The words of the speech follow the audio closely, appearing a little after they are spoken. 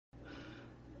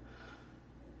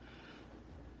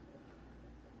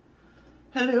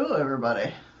Hello, everybody.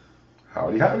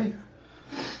 Howdy, howdy.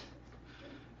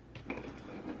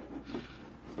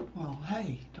 Well,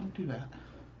 hey, don't do that.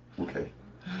 Okay.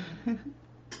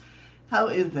 How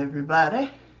is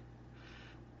everybody?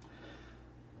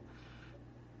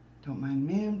 Don't mind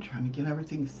me, I'm trying to get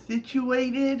everything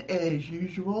situated as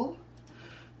usual.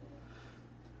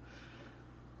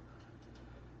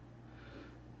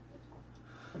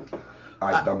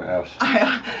 Hi, dumbass.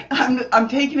 I'm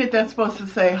taking it that's supposed to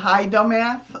say, hi,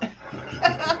 dumbass.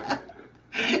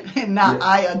 And not Yeah.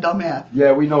 I, a dumbass.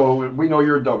 Yeah, we know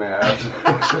you're a dumbass.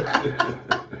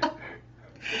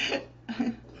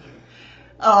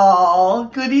 Oh,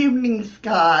 good evening,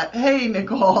 Scott. Hey,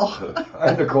 Nicole.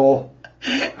 Hi, Nicole.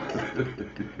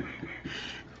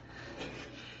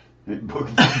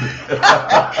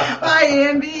 Hi,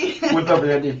 Andy. What's up,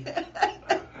 Andy?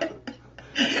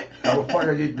 How the fuck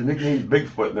I get the nickname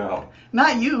Bigfoot now?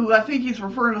 Not you. I think he's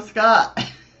referring to Scott.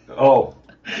 Oh.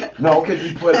 No, can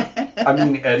you put, I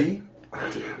mean, Eddie?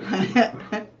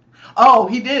 Oh,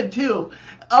 he did too.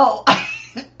 Oh,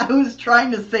 I was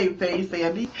trying to save face,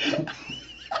 Andy.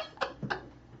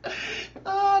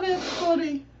 Oh, that's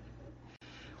funny.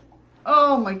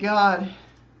 Oh my God.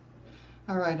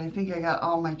 All right, I think I got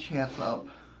all my chats up.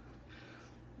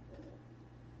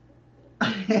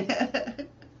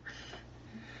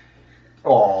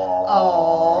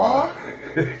 Aww.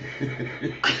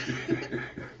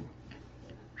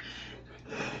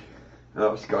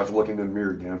 Oh, Scott's looking in the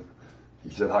mirror again.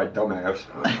 He said, hi, dumbass.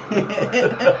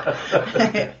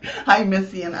 Hi,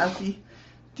 Missy and Essie.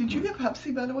 Did you get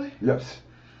Pepsi, by the way? Yes.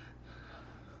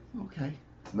 Okay.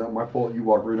 It's not my fault you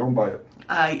walked right on by it.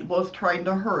 I was trying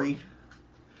to hurry.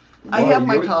 Why, I have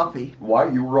my you- coffee. Why?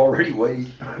 You were already late.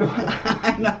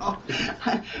 I know.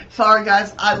 Sorry,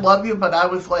 guys. I love you, but I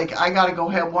was like, I gotta go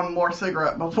have one more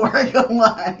cigarette before I go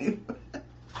live.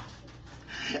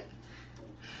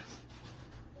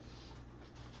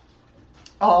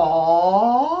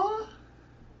 Aww.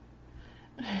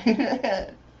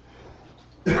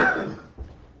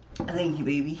 Thank you,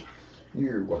 baby.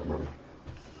 You're welcome.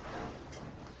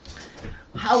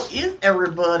 How is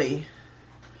everybody?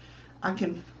 I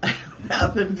can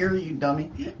hear you,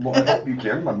 dummy. Well, I hope you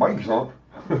can. My mic's on.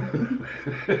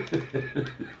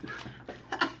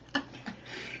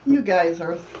 You guys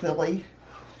are silly.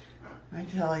 I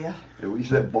tell ya. At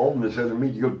least that baldness hasn't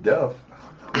made you go deaf.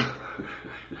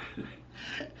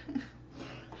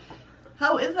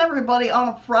 How is everybody on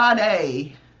a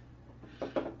Friday?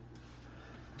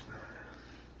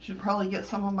 Should probably get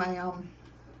some of my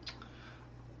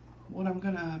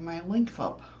my links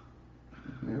up.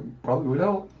 Yeah, probably would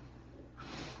help.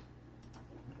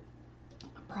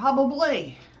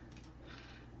 Probably.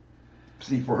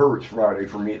 See, for her it's Friday.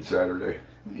 For me it's Saturday.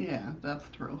 Yeah, that's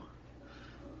true.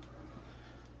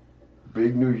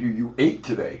 Big news, you ate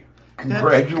today. That's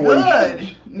Congratulations.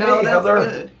 good. No, Hey, that's Heather.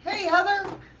 good. Hey, Heather.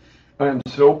 I'm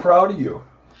so proud of you.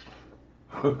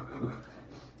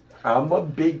 I'm a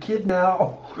big kid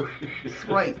now. That's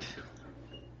right.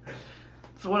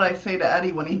 That's what I say to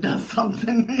Eddie when he does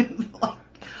something. It's like,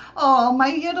 oh,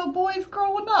 my little boy's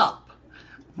growing up.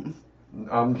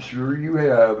 I'm sure you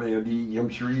have, Andy. I'm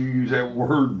sure you use that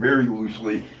word very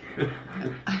loosely.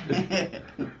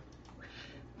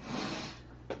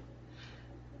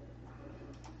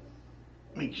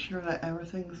 Make sure that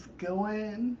everything's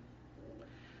going.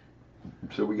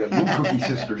 So we got Moon Cookie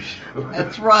Sisters.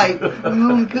 That's right.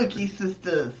 Moon Cookie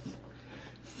Sisters.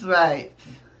 That's right.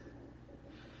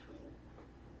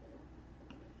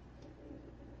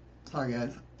 Sorry,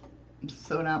 guys. I'm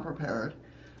so not prepared.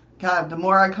 God, the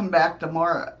more I come back, the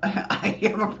more I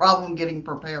have a problem getting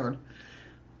prepared.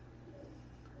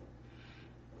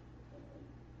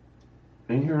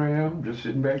 And here I am, just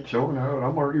sitting back, chilling out.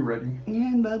 I'm already ready.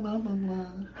 And blah, blah, blah, blah.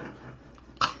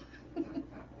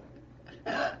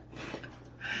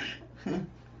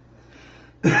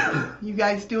 You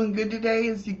guys doing good today?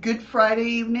 Is it Good Friday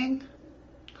evening? Did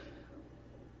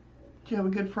you have a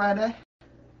good Friday?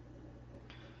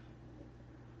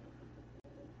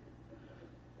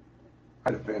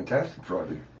 I had a fantastic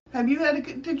Friday. Did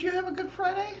you have a good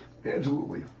Friday?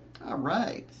 Absolutely. All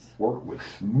right. Work was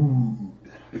smooth.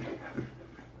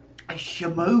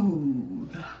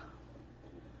 Smooth.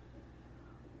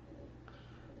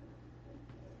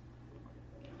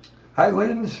 Hi,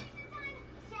 Linz.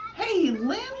 Hey,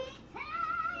 Lynn.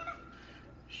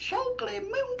 Chocolate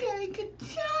mooncake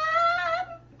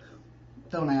time.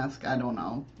 Don't ask. I don't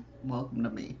know. Welcome to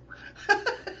me.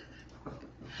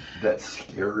 That's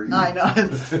scary. I know,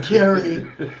 it's scary.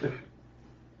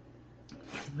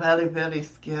 It's very, very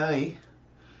scary.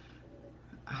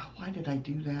 Oh, why did I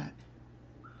do that?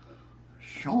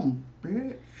 Show 'em,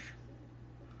 bitch.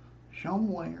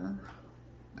 somewhere.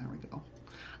 There we go.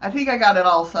 I think I got it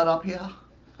all set up here.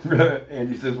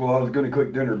 Andy says, well, I was going to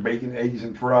cook dinner, bacon, eggs,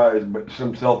 and fries, but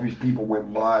some selfish people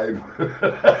went live.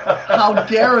 How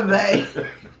dare they?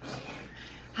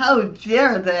 How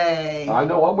dare they? I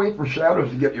know. I'm waiting for Shadows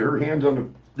to get her hands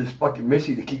on this fucking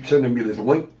Missy to keep sending me this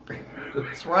link.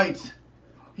 That's right.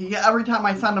 Every time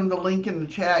I send him the link in the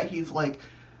chat, he's like,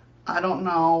 I don't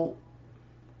know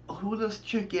who this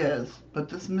chick is, but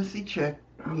this Missy chick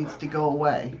needs to go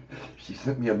away. She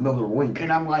sent me another link.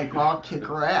 And I'm like, well, I'll kick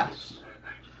her ass.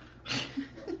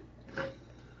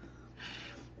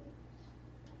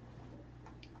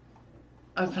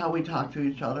 That's how we talk to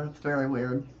each other. It's very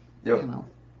weird. Yep. You know.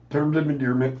 Terms of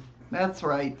endearment. That's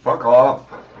right. Fuck off.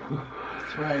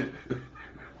 That's right.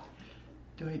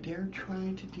 Do I dare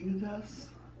try to do this?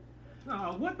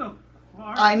 What the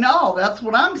fuck? I know. That's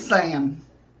what I'm saying.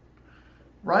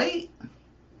 Right?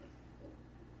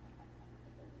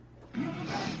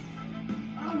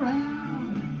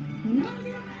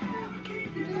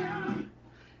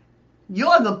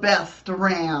 You're the best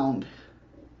around.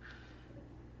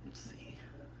 Let's see.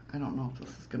 I don't know if this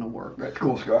is going to work. That's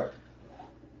cool, Scott.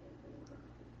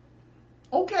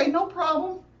 Okay, no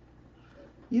problem.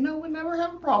 You know, we never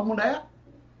have a problem with that.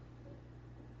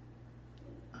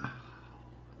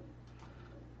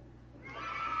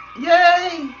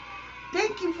 Yay!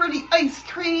 Thank you for the ice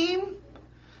cream.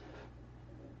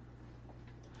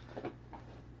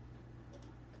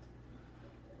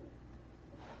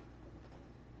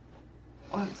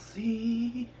 Let's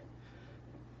see.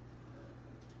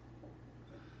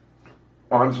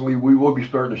 Honestly, we will be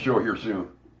starting the show here soon.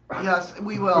 Yes,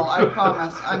 we will. I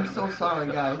promise. I'm so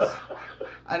sorry, guys.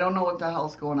 I don't know what the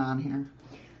hell's going on here.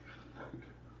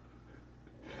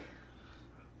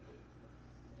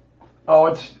 Oh,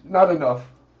 it's not enough.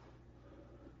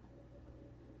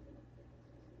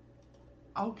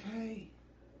 Okay.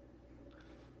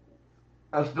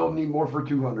 I still need more for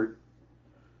 200.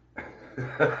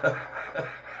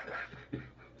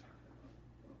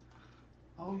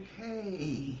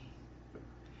 Okay.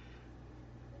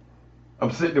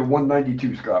 I'm sitting at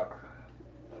 192, Scott.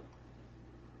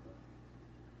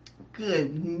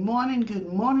 Good morning,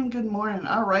 good morning, good morning.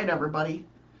 All right, everybody.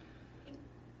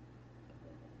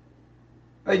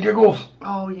 Hey, Giggles.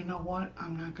 Oh, you know what?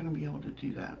 I'm not going to be able to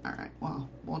do that. All right, well,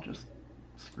 we'll just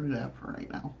screw that for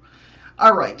right now.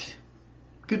 All right.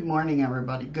 Good morning,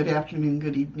 everybody. Good afternoon,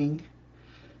 good evening.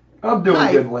 I'm doing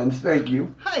Hi. good, Linz. Thank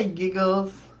you. Hi,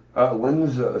 Giggles.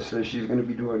 Linz says she's going to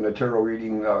be doing a tarot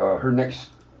reading her next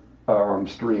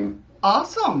stream.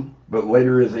 Awesome. But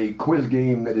later is a quiz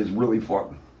game that is really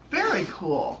fun. Very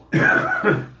cool.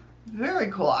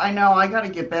 Very cool. I know. I got to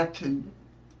get back to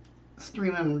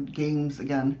streaming games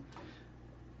again.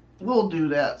 We'll do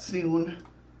that soon.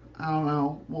 I don't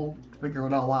know. We'll figure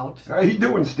it all out. How you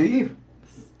doing, Steve?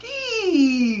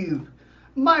 Steve!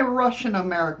 My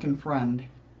Russian-American friend.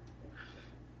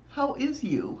 How is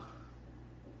you?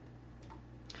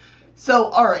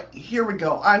 So, alright, here we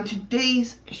go. On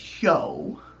today's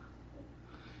show,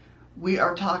 we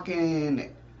are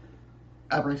talking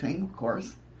everything, of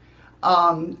course.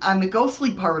 On the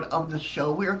ghostly part of the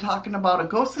show, we are talking about a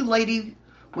ghostly lady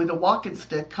with a walking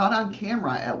stick caught on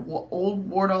camera at Old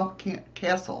Wardolph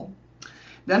Castle.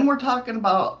 Then we're talking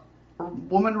about a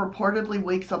woman reportedly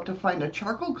wakes up to find a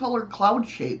charcoal-colored cloud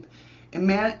shape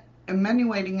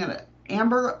emanating an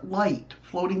amber light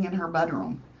floating in her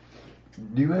bedroom.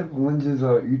 Do you have Linz's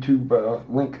YouTube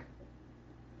link?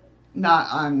 Not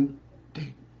on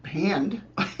hand.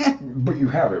 But you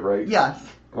have it, right? Yes.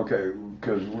 Okay,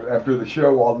 because after the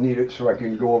show, I'll need it so I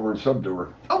can go over and sub to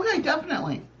her. Okay,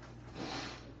 definitely.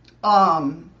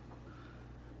 And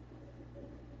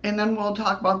then we'll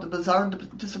talk about the bizarre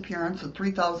disappearance of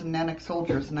 3,000 Nanak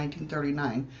soldiers in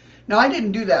 1939. Now, I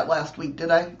didn't do that last week, did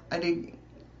I? I did.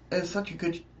 It's such a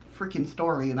good freaking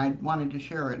story, and I wanted to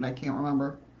share it, and I can't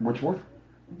remember. Which one?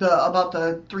 About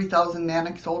the 3,000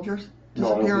 Nanak soldiers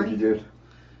disappearing. No, I don't think you did.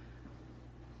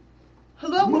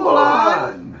 Hello,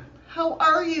 Mulan. How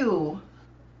are you?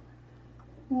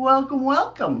 Welcome,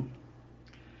 welcome.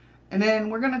 And then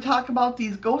we're going to talk about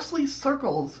these ghostly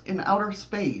circles in outer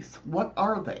space. What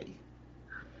are they?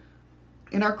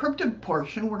 In our cryptid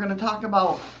portion, we're going to talk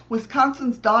about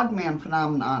Wisconsin's Dogman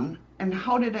phenomenon and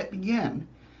how did it begin.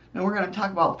 Then we're going to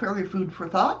talk about fairy food for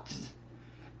thought.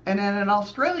 And then an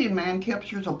Australian man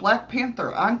captures a black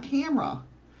panther on camera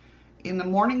in the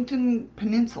Mornington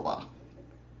Peninsula.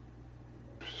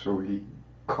 So he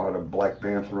caught a black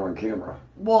panther on camera.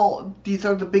 Well, these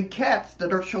are the big cats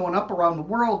that are showing up around the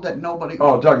world that nobody...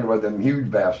 Oh, talking about them huge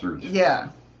bastards. Yeah.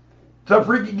 What's up,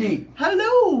 Freaky Geek?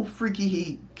 Hello, Freaky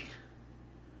Geek.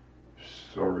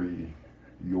 Sorry,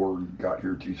 Jorg got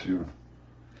here too soon.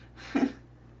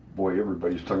 Boy,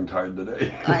 everybody's tongue-tied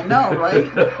today. I know, right?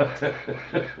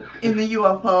 In the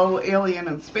UFO, alien,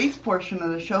 and space portion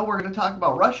of the show, we're going to talk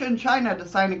about Russia and China to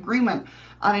sign agreement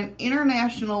on an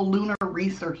international lunar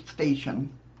research station.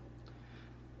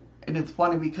 And it's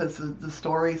funny because the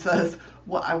story says,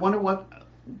 "Well, I wonder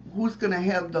who's going to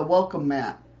have the welcome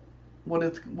mat. What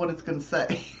it's going to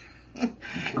say."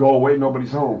 Go away,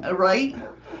 nobody's home. Right?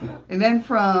 And then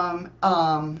from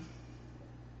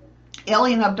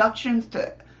alien abductions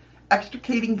to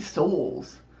extricating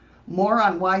souls. More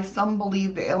on why some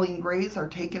believe the alien greys are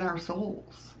taking our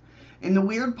souls. In the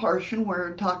weird portion,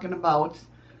 we're talking about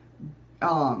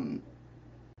at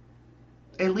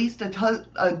least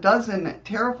a dozen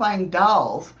terrifying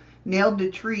dolls nailed to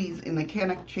trees in the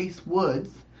Cannock Chase Woods.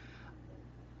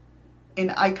 An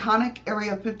iconic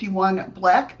Area 51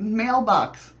 black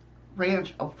mailbox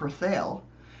ranch for sale.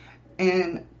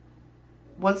 And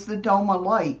what's the Dome of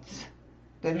Light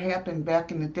that happened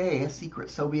back in the day, a secret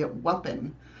Soviet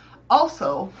weapon.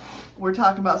 Also, we're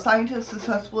talking about scientists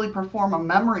successfully perform a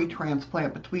memory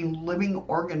transplant between living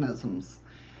organisms.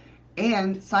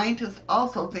 And scientists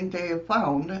also think they have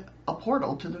found a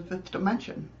portal to the fifth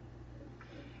dimension.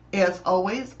 As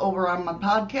always, over on my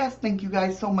podcast, thank you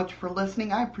guys so much for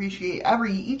listening. I appreciate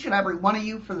each and every one of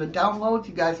you for the downloads.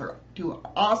 You guys are doing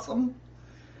awesome.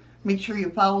 Make sure you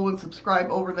follow and subscribe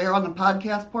over there on the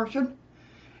podcast portion.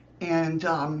 And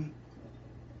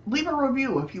leave a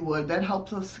review if you would. That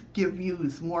helps us give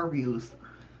more views.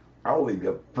 I'll leave you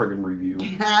a friggin' review.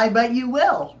 I bet you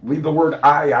will. Leave the word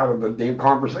I out of the damn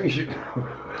conversation.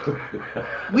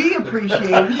 We appreciate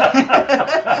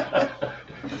it.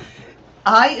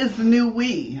 I is the new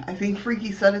we. I think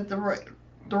Freaky said it the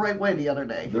right way the other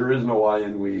day. There is no I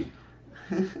in we.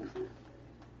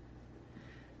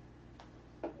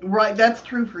 Right, that's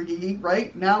true, Freaky,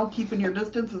 right? Now keeping your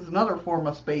distance is another form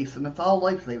of space, and it's all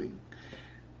life-saving.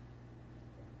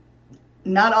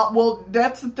 Not all, well,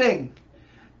 that's the thing.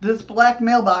 This black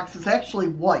mailbox is actually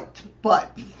white,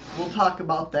 but we'll talk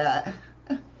about that.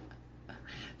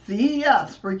 See,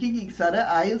 yes, Freaky Geek said it.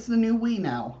 I is the new we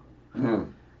now. Hmm.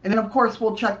 And then, of course,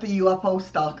 we'll check the UFO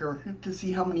stalker to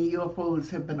see how many UFOs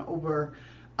have been over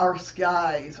our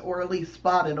skies, or at least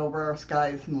spotted over our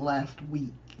skies in the last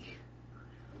week.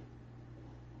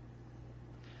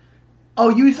 Oh,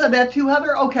 you said that too,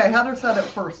 Heather? Okay, Heather said it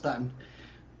first then.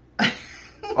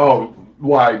 Oh,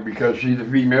 why? Because she's a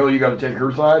female, you gotta take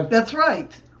her side? That's right.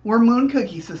 We're Moon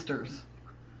Cookie sisters.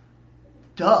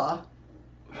 Duh.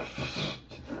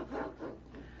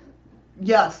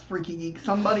 Yes, Freaky Geek,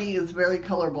 somebody is very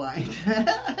colorblind.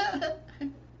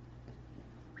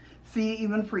 See,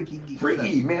 even Freaky Geek.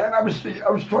 Freaky, man, I was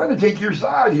trying to take your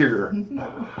side here.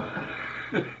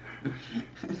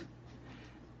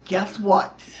 Guess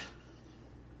what?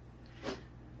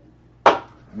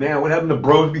 Man, what happened to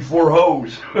bros before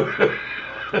hoes?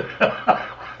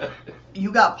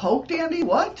 You got poked, Andy?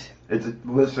 What?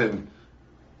 Listen,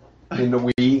 in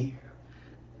the wee.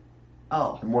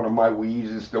 Oh. And one of my wees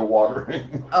is still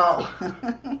watering. Oh.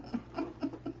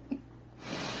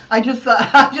 I just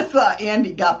thought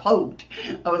Andy got poked.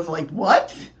 I was like,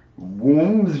 what?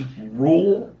 Wombs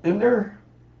rule in there?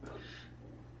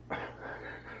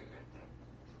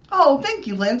 Oh, thank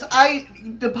you, Linz.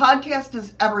 The podcast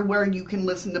is everywhere you can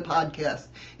listen to podcasts.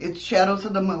 It's Shadows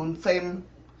of the Moon,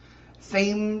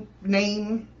 same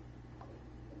name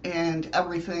and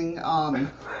everything.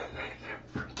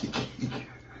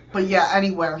 But yeah,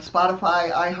 anywhere.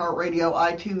 Spotify, iHeartRadio,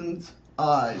 iTunes,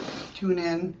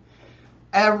 TuneIn,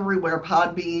 everywhere.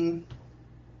 Podbean.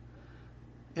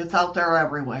 It's out there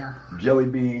everywhere. Jelly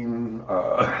bean.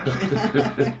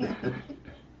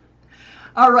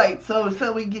 All right, so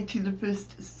we get to the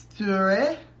first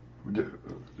story.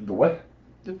 The what?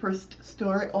 The first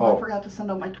story. Oh, I forgot to send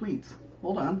out my tweets.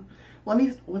 Hold on.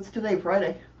 What's today,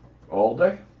 Friday? All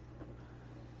day.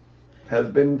 Has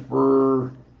been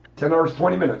for 10 hours,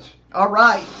 20 minutes. All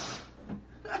right.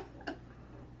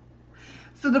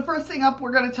 So the first thing up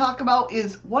we're going to talk about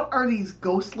is, what are these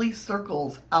ghostly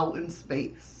circles out in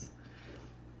space?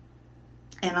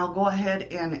 And I'll go ahead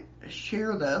and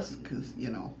share this because,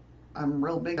 I'm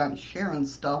real big on sharing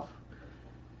stuff.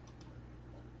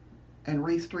 And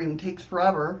Restream takes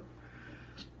forever.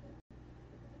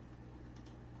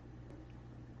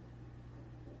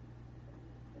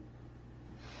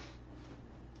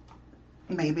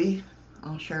 Maybe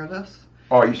I'll share this.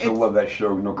 Oh, I used to love that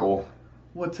show, Nicole.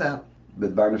 What's that? The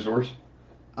dinosaurs.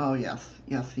 Oh, yes.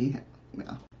 Yeah.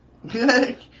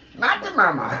 Not the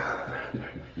mama.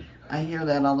 I hear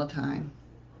that all the time.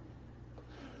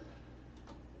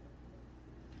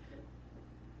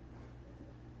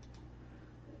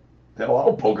 Hell,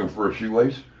 I'll poke him for a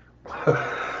shoelace.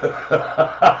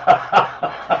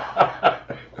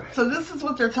 So this is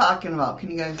what they're talking about.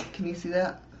 Can you see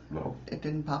that? No. It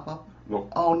didn't pop up? No.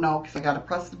 Oh no, because I got to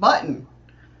press the button.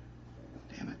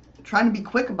 Damn it. I'm trying to be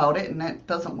quick about it and that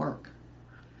doesn't work.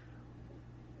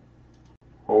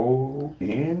 Oh,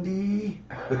 Andy.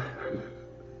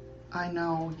 I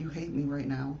know, you hate me right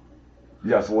now.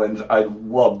 Yes, Lens, I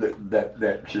loved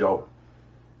that show.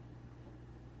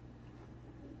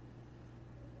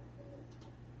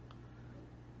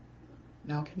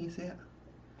 Now can you see it?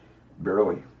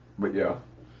 Barely, but yeah.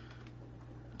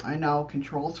 I know,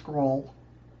 control scroll.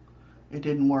 It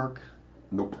didn't work.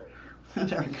 Nope.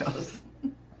 There it goes.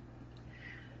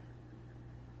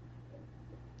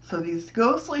 So these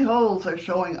ghostly holes are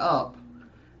showing up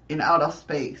in outer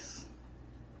space.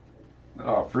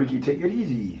 Oh, Freaky, take it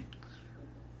easy.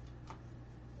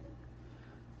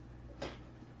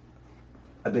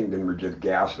 I think they were just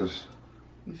gases.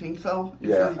 You think so? You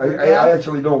Yeah, think they're I gas?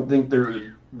 actually don't think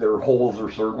they're holes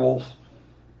or circles.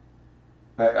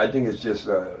 I think it's just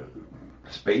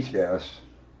space gas.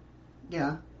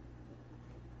 Yeah.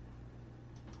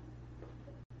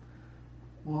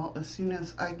 Well, as soon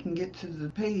as I can get to the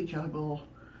page, I will.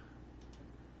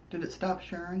 Did it stop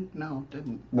sharing? No, it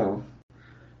didn't. No,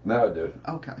 now it did.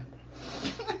 Okay.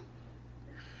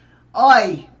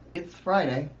 Oi! It's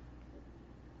Friday.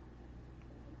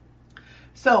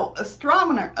 So,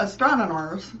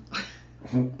 astronomers,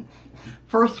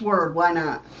 first word, why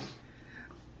not,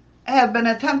 have been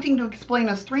attempting to explain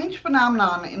a strange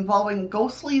phenomenon involving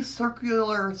ghostly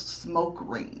circular smoke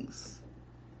rings.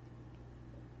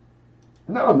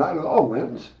 No, not at all,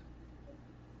 Linz.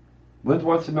 Linz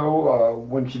wants to know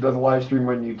when she does a live stream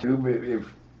on YouTube if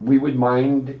we would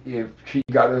mind if she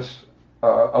got us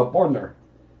up on there.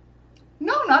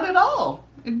 No, not at all.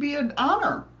 It'd be an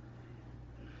honor.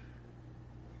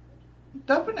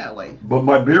 Definitely. But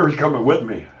my beer is coming with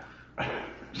me.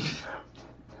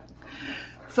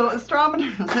 So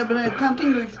astronomers have been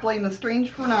attempting to explain the strange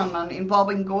phenomenon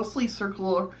involving ghostly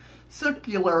circular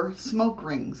smoke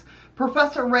rings.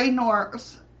 Professor Ray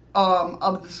Norris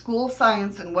of the School of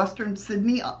Science in Western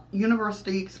Sydney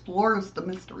University explores the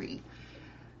mystery.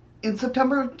 In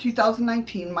September of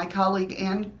 2019, my colleague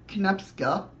Ann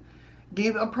Knepska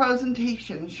gave a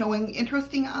presentation showing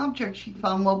interesting objects she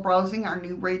found while browsing our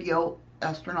new radio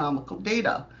astronomical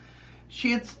data.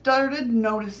 She had started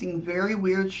noticing very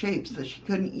weird shapes that she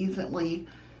couldn't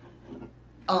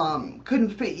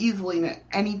fit easily in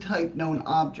any type known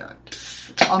object.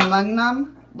 Among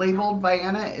them, labeled by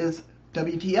Anna, is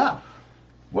WTF.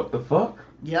 What the fuck?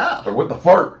 Yeah. Or what the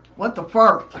fart? What the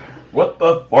fart? What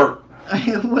the fart?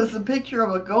 It was a picture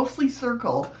of a ghostly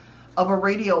circle of a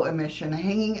radio emission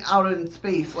hanging out in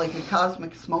space like a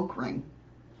cosmic smoke ring.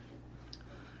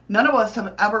 None of us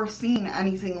have ever seen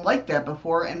anything like that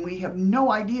before, and we have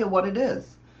no idea what it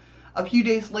is. A few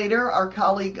days later, our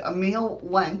colleague Emil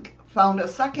Lenk found a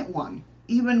second one,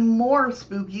 even more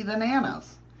spooky than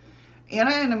Anna's.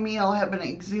 Anna and Emil have been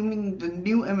exhuming the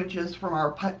new images from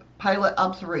our pilot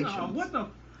observations. Oh, what the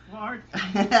fart?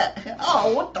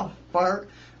 Oh, what the fart?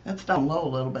 That's down low a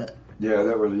little bit. Yeah,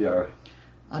 that was, yeah.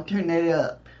 I'll turn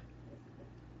that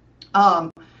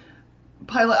up.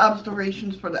 Pilot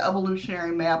observations for the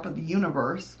Evolutionary Map of the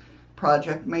Universe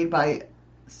project made by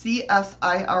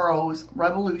CSIRO's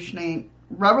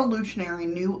revolutionary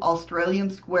new Australian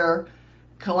Square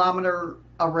Kilometre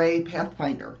Array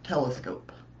Pathfinder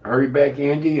telescope. Hurry back,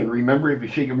 Andy, and remember if you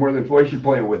shake it more than twice, you're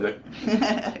playing with it.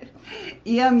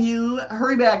 EMU,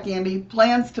 hurry back, Andy,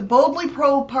 plans to boldly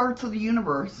probe parts of the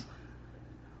universe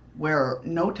where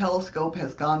no telescope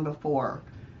has gone before.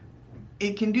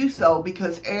 It can do so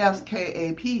because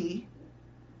ASKAP,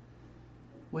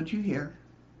 what'd you hear?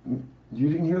 You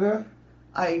didn't hear that?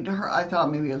 I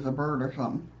thought maybe it was a bird or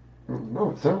something. No,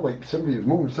 it sounded like somebody was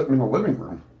moving something in the living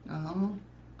room.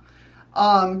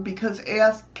 Because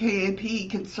ASKAP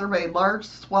can survey large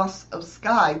swaths of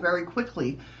sky very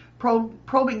quickly,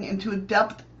 probing into a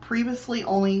depth previously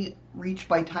only reached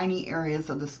by tiny areas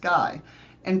of the sky,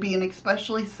 and being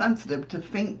especially sensitive to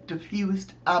faint,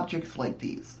 diffused objects like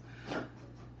these.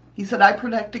 He said, I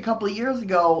predict a couple of years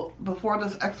ago, before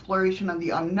this exploration of the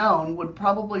unknown would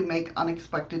probably make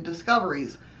unexpected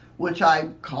discoveries, which I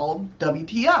called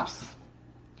WTFs.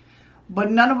 But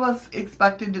none of us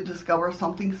expected to discover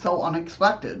something so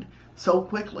unexpected, so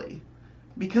quickly.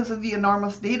 Because of the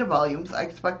enormous data volumes, I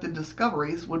expected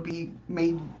discoveries would be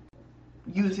made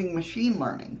using machine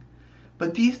learning.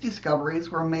 But these discoveries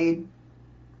were made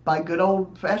by good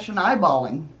old-fashioned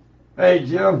eyeballing. Hey,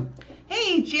 Jim.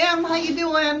 Hey, Jim, how you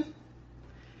doing?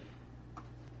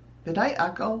 Did I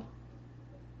echo?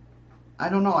 I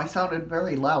don't know. I sounded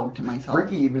very loud to myself.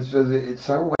 Ricky even says it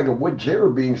sounded like a wood chair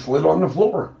being slid on the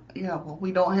floor. Yeah, well,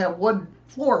 we don't have wood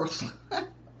floors.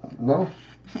 No.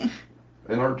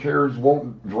 And our chairs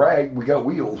won't drag. We got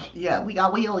wheels. Yeah, we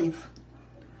got wheelies.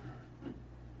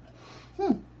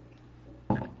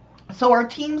 So our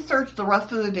team searched the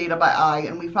rest of the data by eye,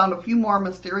 and we found a few more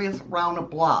mysterious round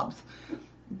blobs.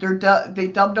 They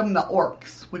dubbed them the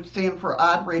orcs, which stand for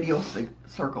odd radio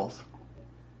circles.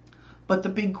 But the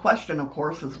big question, of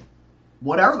course, is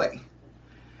what are they?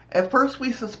 At first,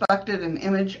 we suspected an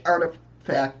image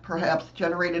artifact, perhaps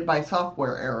generated by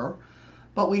software error,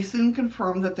 but we soon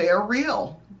confirmed that they are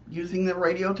real, using the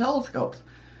radio telescopes.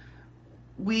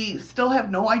 We still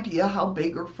have no idea how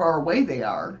big or far away they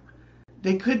are.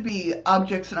 They could be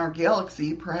objects in our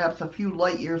galaxy, perhaps a few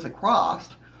light years across.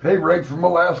 Hey, Reg from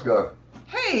Alaska.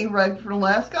 Hey, Reg from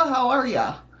Alaska, how are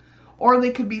ya? Or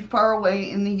they could be far away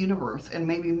in the universe and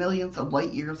maybe millions of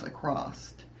light years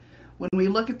across. When we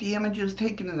look at the images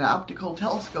taken in the optical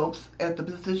telescopes at the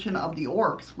position of the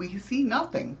orcs, we see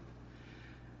nothing.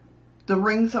 The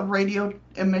rings of radio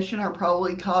emission are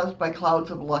probably caused by clouds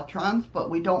of electrons,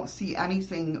 but we don't see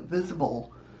anything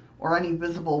visible or any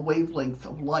visible wavelengths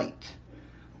of light.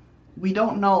 We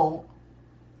don't know,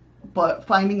 but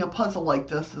finding a puzzle like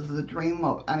this is the dream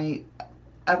of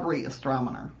every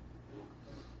astronomer.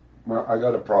 Well, I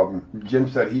got a problem. Jim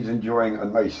said he's enjoying a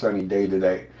nice sunny day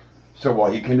today. So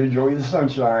while he can enjoy the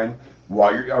sunshine,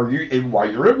 while you're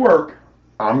at work,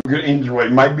 I'm going to enjoy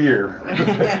my beer.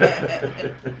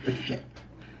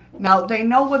 Now, they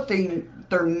know what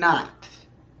they're not.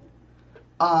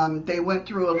 They went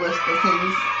through a list of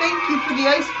things. Thank you for the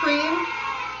ice cream.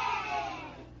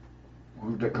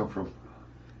 Where did that come from?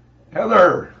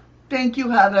 Heather! Thank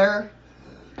you, Heather.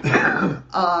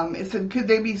 It said, could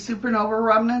they be supernova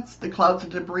remnants, the clouds of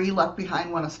debris left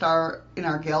behind when a star in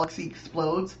our galaxy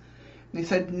explodes? And they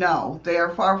said, no, they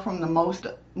are far from the most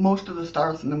of the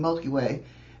stars in the Milky Way,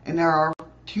 and there are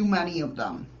too many of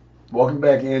them. Welcome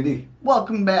back, Andy.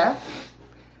 Welcome back.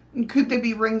 And could they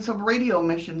be rings of radio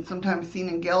emission, sometimes seen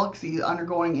in galaxies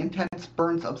undergoing intense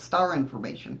burns of star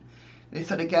information? They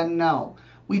said again, no.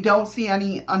 We don't see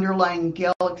any underlying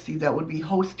galaxy that would be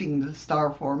hosting the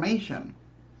star formation.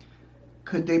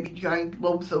 Could they be giant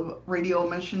globes of radio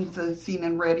emissions as seen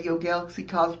in radio galaxy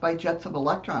caused by jets of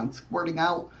electrons squirting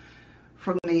out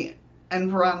from the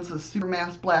environs of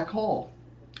supermass black hole?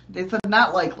 They said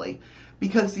not likely,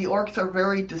 because the orcs are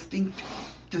very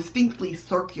distinctly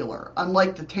circular,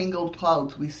 unlike the tangled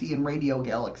clouds we see in radio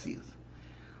galaxies.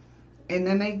 And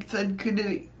then they said, could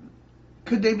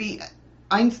they be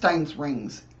Einstein's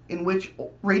rings, in which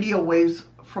radio waves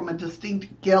from a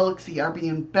distinct galaxy are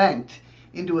being bent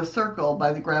into a circle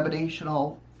by the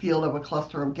gravitational field of a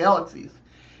cluster of galaxies?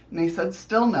 And they said,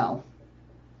 still no.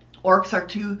 Orcs are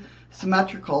too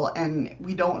symmetrical, and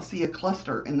we don't see a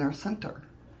cluster in their center.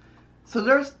 So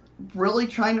they're really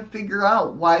trying to figure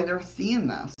out why they're seeing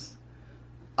this.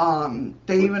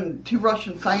 Two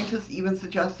Russian scientists even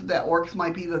suggested that orcs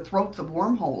might be the throats of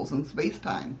wormholes in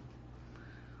space-time.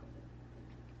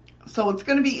 So it's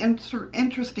going to be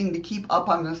interesting to keep up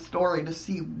on this story to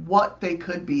see what they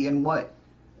could be and what,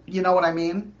 you know what I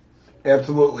mean?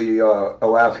 Absolutely,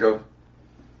 Alaska.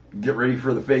 Get ready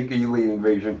for the fake alien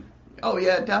invasion. Oh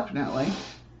yeah, definitely.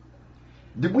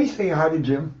 Did we say hi to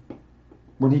Jim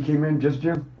when he came in? Just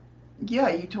Jim? Yeah,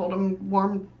 you told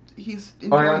him he's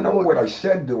I know what I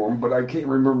said to him, but I can't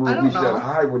remember if we said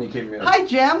hi when he came in. Hi,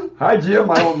 Jim. Hi, Jim.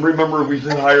 I don't remember if we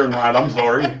said hi or not. I'm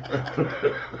sorry.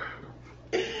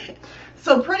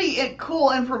 So pretty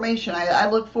cool information. I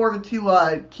look forward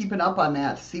to keeping up on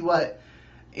that, see what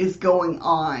is going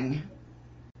on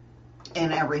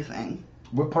and everything.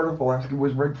 What part of Alaska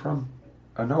was Reg from?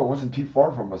 I know it wasn't too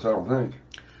far from us, I don't think.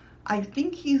 I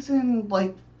think he's in,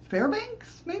 like,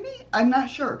 Fairbanks, maybe? I'm not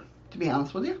sure, to be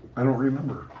honest with you. I don't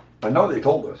remember. I know they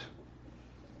told us.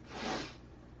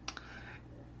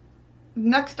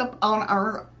 Next up on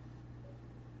our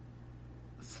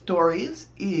stories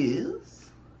is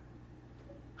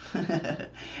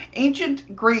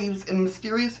ancient graves in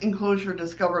mysterious enclosure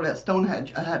discovered at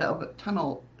Stonehenge ahead of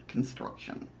tunnel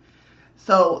construction.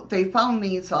 So they found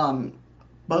these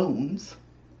bones.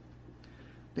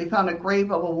 They found a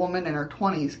grave of a woman in her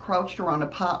 20s crouched around a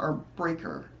pot or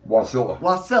breaker.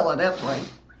 Wasilla, that's right.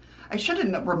 I should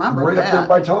have remembered right that. Right up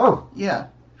there by Tom. Yeah.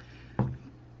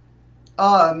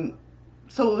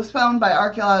 So it was found by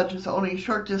archaeologists only a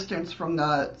short distance from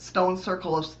the stone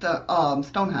circle of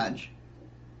Stonehenge.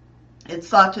 It's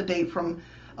thought to date from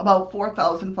about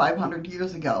 4,500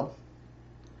 years ago.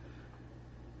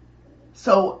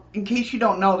 So, in case you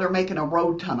don't know, they're making a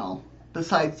road tunnel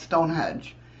beside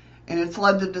Stonehenge. and it's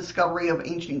led to the discovery of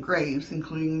ancient graves,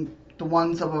 including the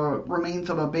ones of remains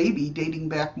of a baby dating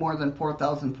back more than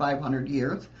 4,500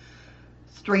 years.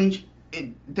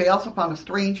 They also found a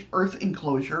strange earth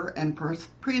enclosure and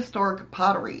prehistoric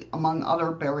pottery, among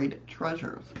other buried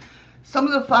treasures. Some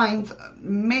of the finds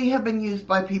may have been used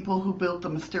by people who built the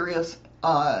mysterious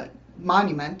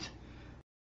monument,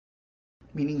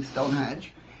 meaning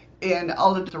Stonehenge, and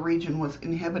although the region was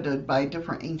inhabited by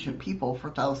different ancient people for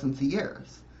thousands of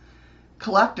years.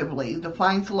 Collectively, the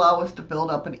finds allow us to build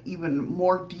up an even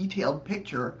more detailed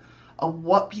picture of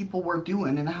what people were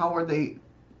doing and how were they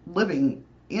living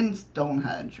in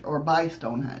Stonehenge or by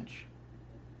Stonehenge.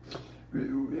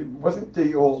 Wasn't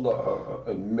the old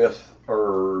myth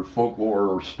or folklore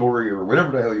or story or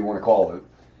whatever the hell you want to call it,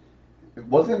 it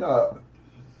wasn't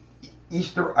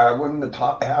Easter Island the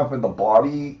top half of the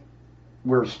body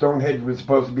where Stonehenge was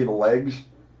supposed to be the legs?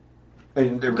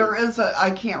 And there is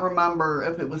I can't remember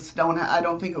if it was Stonehenge. I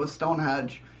don't think it was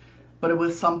Stonehenge, but it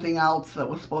was something else that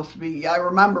was supposed to be. I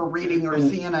remember reading or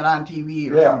seeing it on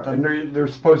TV or something. Yeah, and they're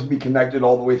supposed to be connected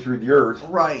all the way through the earth.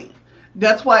 Right.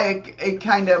 That's why it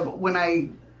kind of, when I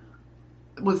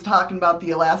was talking about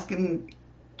the Alaskan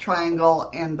Triangle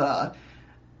and the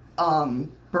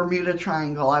Bermuda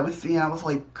Triangle, I was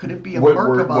like, could it be a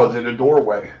Merkaba? Was it a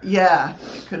doorway? Yeah,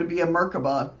 could it be a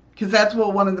Merkaba? Because that's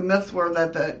what one of the myths were,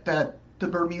 that the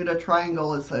Bermuda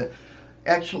Triangle is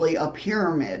actually a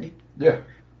pyramid. Yeah.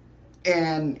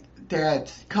 And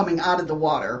that's coming out of the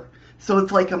water. So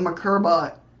it's like a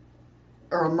Merkaba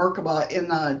or a Merkaba in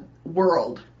the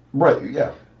world. Right,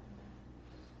 yeah.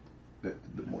 The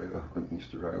Moira on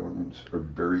Easter Islands are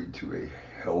buried to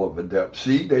a hell of a depth.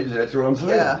 See, that's what I'm saying.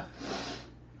 Yeah.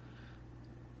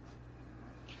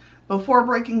 Before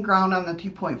breaking ground on the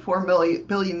 $2.4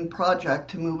 billion project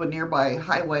to move a nearby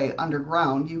highway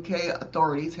underground, UK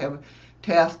authorities have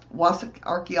tasked Wasik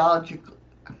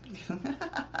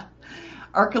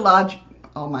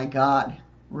oh my God,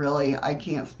 really, I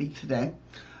can't speak today,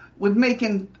 with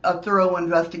making a thorough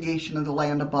investigation of the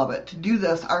land above it. To do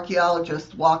this,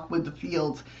 archaeologists walk with the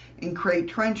fields and create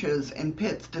trenches and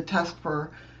pits to test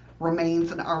for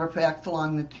remains and artifacts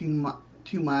along the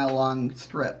 2-mile-long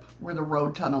strip where the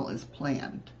road tunnel is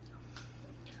planned.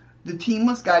 The team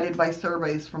was guided by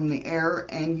surveys from the air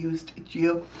and used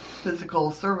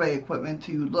geophysical survey equipment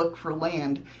to look for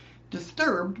land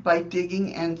disturbed by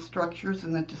digging and structures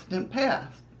in the distant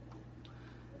past.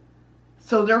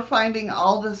 So they're finding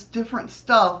all this different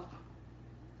stuff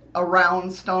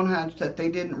around Stonehenge that they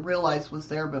didn't realize was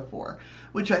there before,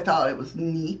 which I thought it was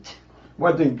neat.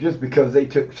 Well, I think just because they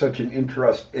took such an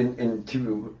interest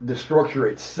into the structure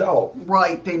itself.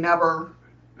 Right, they never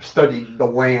studied the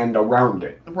land around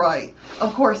it. Right.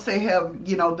 Of course, they have,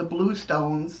 the blue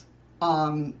stones,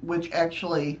 which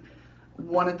actually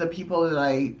one of the people that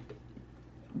I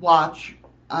watch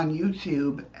on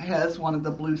YouTube has one of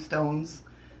the blue stones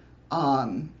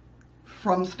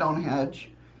from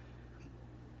Stonehenge.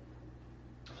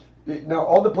 Now,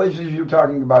 all the places you're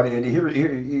talking about, Andy, here,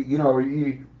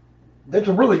 that's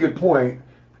a really good point.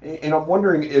 And I'm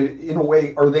wondering, in a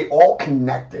way, are they all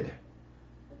connected?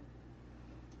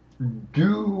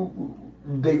 Do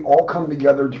they all come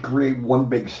together to create one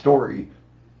big story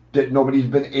that nobody's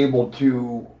been able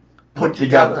to put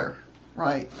together?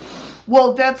 Right.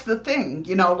 Well, that's the thing,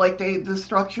 like the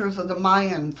structures of the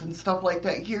Mayans and stuff like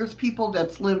that. Here's people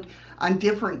that's lived on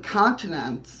different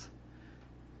continents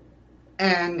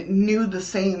and knew the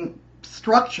same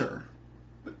structure.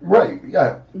 Right,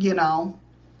 yeah.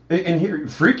 And here,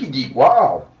 Freaky Geek,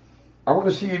 wow. I want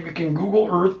to see if you can Google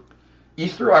Earth,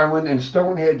 Easter Island, and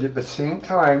Stonehenge at the same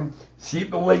time. See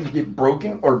if the legs get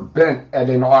broken or bent at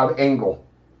an odd angle.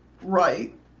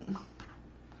 Right.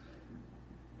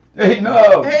 Hey,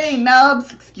 Nubs! Hey,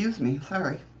 Nubs! Excuse me,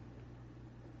 sorry.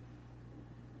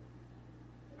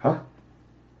 Huh?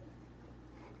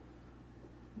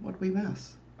 What'd we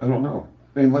miss? I don't know.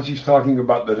 Unless he's talking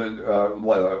about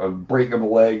the break of the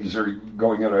legs or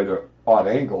going at an odd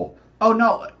angle. Oh,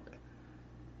 no.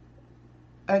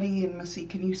 Eddie and Missy,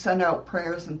 can you send out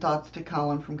prayers and thoughts to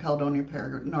Colin from Caledonia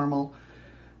Paranormal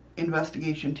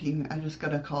Investigation Team? I just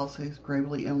got a call saying he's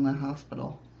gravely ill in the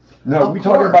hospital. No, we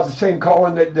talking about the same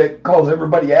Colin that calls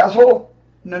everybody asshole?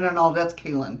 No, that's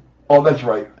Kaylin. Oh, that's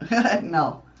right.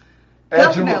 No.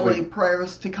 Absolutely. Definitely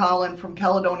prayers to Colin from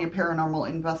Caledonia Paranormal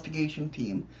Investigation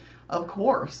Team. Of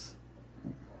course.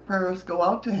 Prayers go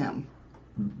out to him.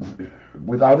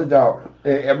 Without a doubt.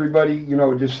 Everybody,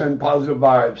 just send positive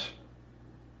vibes.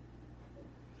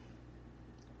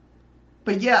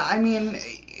 But yeah, I mean,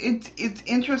 it's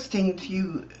interesting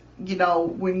to,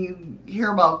 when you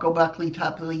hear about Göbekli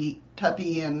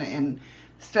Tepe and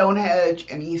Stonehenge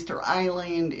and Easter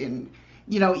Island, and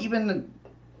even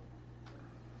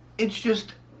it's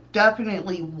just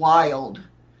definitely wild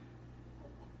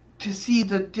to see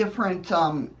the different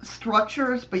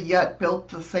structures, but yet built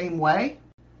the same way,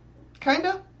 kind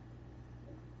of.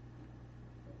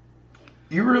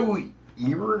 Eerily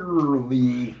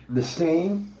the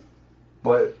same,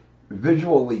 but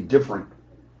visually different.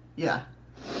 Yeah.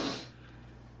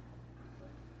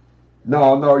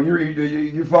 No,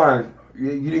 you're fine.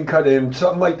 You didn't cut in.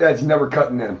 Something like that's never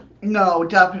cutting in. No,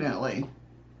 definitely.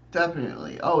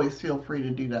 Definitely. Always feel free to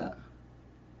do that.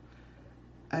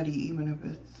 Eddie, even if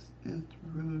it's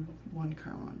rude, one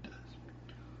Carlin does.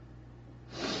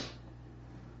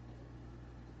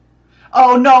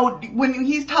 Oh, no, when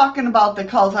he's talking about the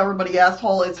calls everybody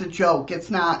asshole, it's a joke. It's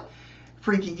not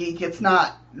Freaky Geek. It's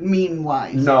not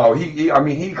mean-wise. No, he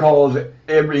calls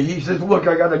he says, look,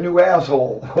 I got a new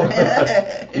asshole.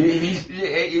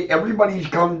 Everybody's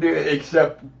come to,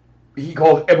 except he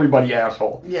calls everybody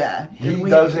asshole. Yeah. He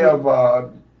does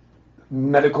have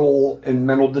medical and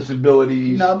mental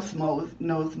disabilities. Nubs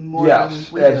knows more yes,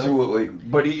 than we do. absolutely.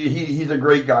 But he's a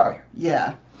great guy.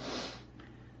 Yeah.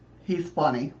 He's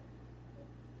funny.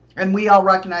 And we all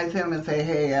recognize him and say,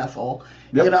 hey, asshole.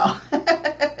 Yep.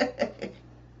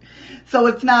 So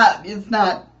it's not, it's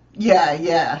not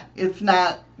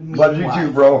Love you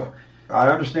too, bro. I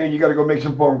understand you got to go make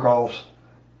some phone calls.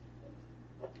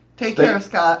 Take care,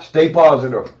 Scott. Stay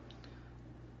positive.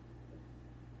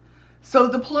 So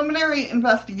the preliminary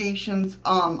investigations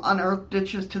unearthed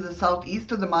ditches to the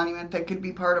southeast of the monument that could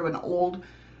be part of an old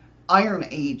Iron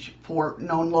Age fort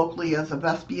known locally as a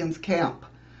Vespian's Camp,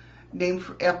 named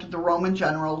after the Roman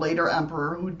general, later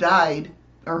emperor, who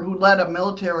led a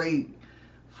military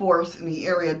force in the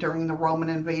area during the Roman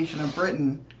invasion of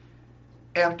Britain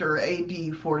after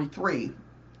AD 43.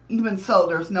 Even so,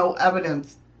 there's no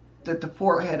evidence that the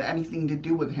fort had anything to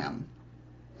do with him.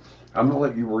 I'm going to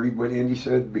let you read what Andy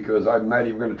said because I'm not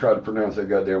even going to try to pronounce that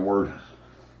goddamn word.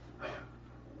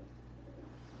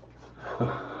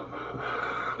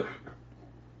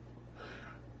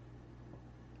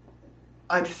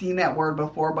 I've seen that word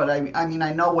before, but I mean,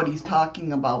 I know what he's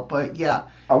talking about, but yeah.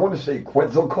 I want to say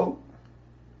Quetzalcoatl.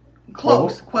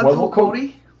 Close.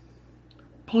 Quetzalcoatl.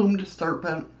 Plumed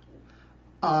serpent.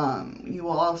 You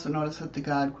will also notice that the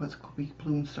god Quetzalcoatl,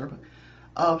 plumed serpent,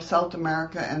 of South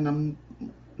America and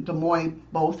the Moy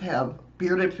both have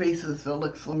bearded faces that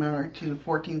look similar to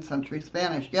 14th century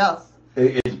Spanish. Yes.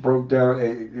 It's broke down.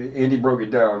 Andy broke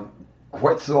it down.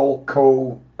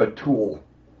 Quetzalcoatl.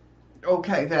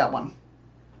 Okay, that one.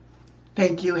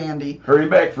 Thank you, Andy. Hurry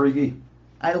back, Freaky.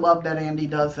 I love that Andy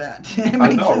does that. It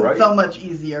makes it so much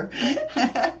easier.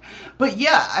 But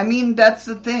yeah, I mean, that's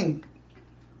the thing.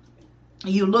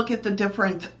 You look at the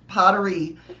different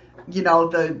pottery,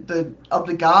 the of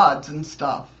the gods and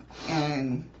stuff,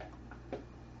 and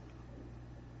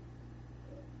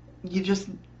you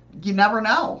never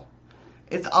know.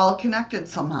 It's all connected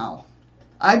somehow.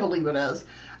 I believe it is.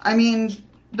 I mean,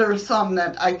 there's some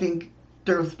that I think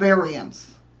there's variance,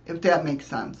 if that makes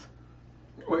sense.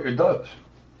 Well, it does.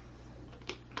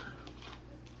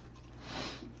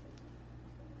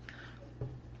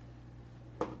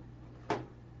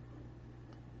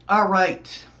 All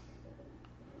right.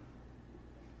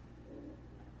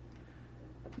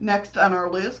 Next on our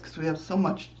list, because we have so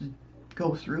much to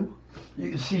go through.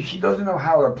 You see, she doesn't know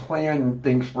how to plan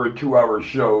things for a 2-hour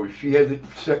show. She has it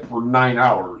set for 9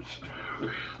 hours.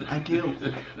 I do.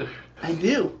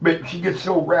 But she gets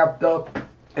so wrapped up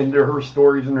into her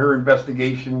stories and her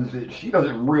investigations that she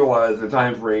doesn't realize the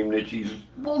time frame that she's...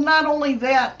 Well, not only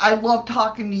that, I love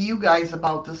talking to you guys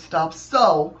about this stuff.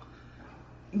 So,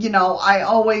 I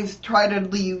always try to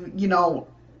leave,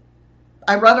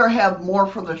 I'd rather have more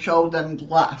for the show than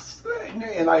less.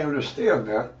 And I understand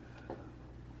that.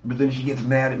 But then she gets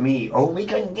mad at me. Oh, we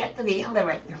couldn't get to the end of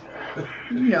it.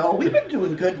 No, we've been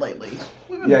doing good lately.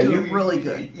 We've been doing really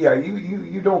good. Yeah,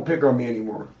 you don't pick on me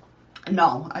anymore.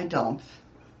 No, I don't.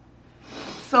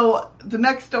 So the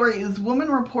next story is woman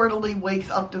reportedly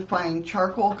wakes up to find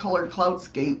charcoal-colored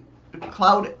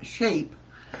cloud shape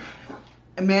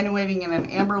emanating in an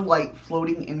amber light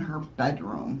floating in her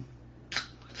bedroom.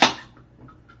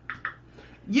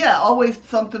 Yeah, always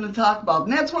something to talk about.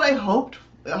 And that's what I hope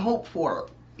for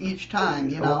each time,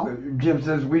 Jim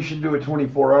says we should do a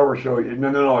 24-hour show.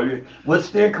 No. Let's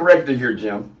stand corrected here,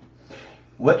 Jim.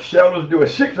 Let Shadows do a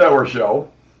 6-hour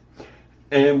show,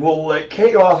 and we'll let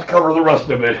Chaos cover the rest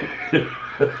of it.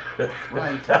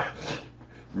 Right.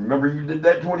 Remember you did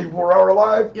that 24-hour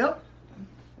live? Yep.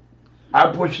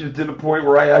 I pushed it to the point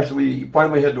where I actually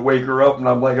finally had to wake her up, and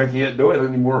I'm like, I can't do it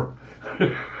anymore.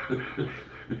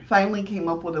 finally came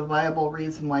up with a viable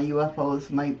reason why UFOs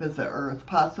might visit Earth,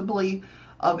 possibly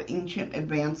of ancient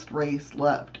advanced race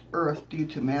left Earth due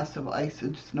to massive ice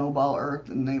age snowball Earth,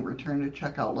 and they return to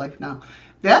check out life now.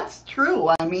 That's true.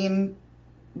 I mean,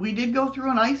 we did go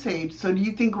through an ice age. So do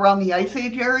you think around the ice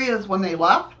age area is when they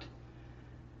left?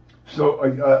 So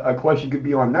a question could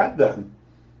be on that then.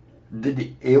 Did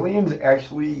the aliens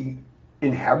actually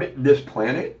inhabit this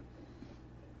planet?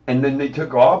 And then they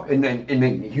took off, and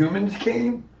then humans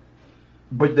came?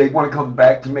 But they want to come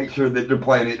back to make sure that their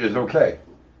planet is okay.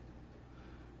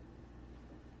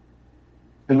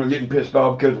 And they're getting pissed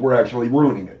off because we're actually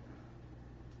ruining it.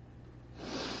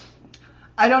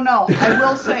 I don't know. I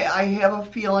will say I have a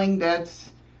feeling that's,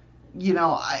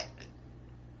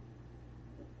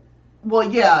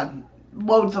 well, yeah,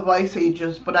 loads of ice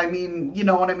ages, but I mean, you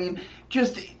know what I mean?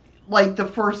 Just like the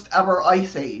first ever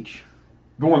ice age.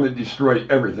 The one that destroyed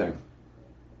everything.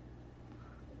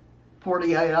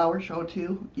 48-hour show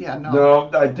too? Yeah, no.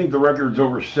 No, I think the record's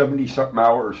over 70-something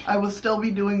hours. I will still be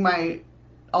doing my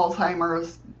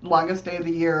Alzheimer's longest day of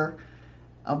the year.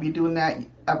 I'll be doing that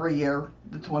every year,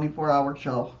 the 24-hour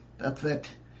show. That's it.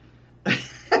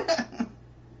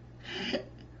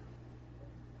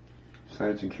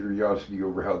 Science and curiosity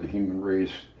over how the human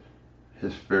race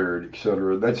has fared,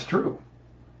 etc. That's true.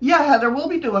 Yeah, Heather, we'll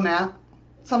be doing that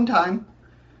sometime.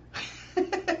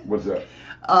 What's that?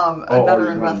 Another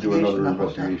you're going to do investigation. another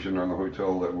investigation on the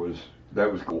hotel.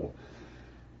 That was cool.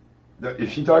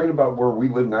 Is she talking about where we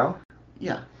live now?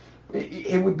 Yeah.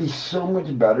 It would be so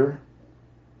much better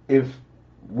if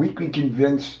we could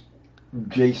convince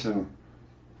Jason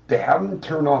to have him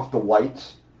turn off the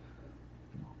lights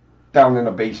down in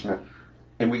the basement,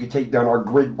 and we could take down our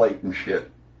grid light and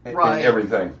shit and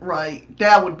everything. Right.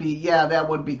 That would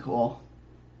be cool.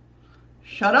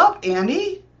 Shut up,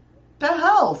 Andy. The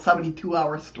hell, 72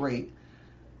 hours straight.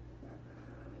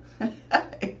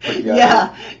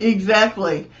 Yeah,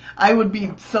 exactly. I would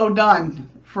be so done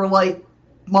for like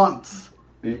months.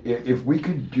 If we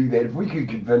could do that, if we could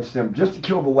convince them just to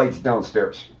kill the lights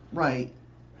downstairs. Right.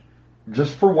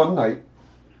 Just for one night.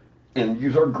 And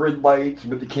use our grid lights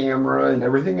with the camera and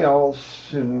everything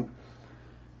else. And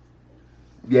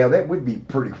yeah, that would be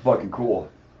pretty fucking cool.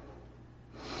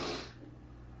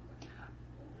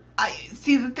 I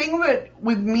see the thing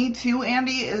with me too,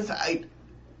 Andy, is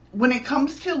when it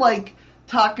comes to like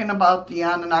talking about the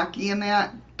Anunnaki and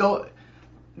that,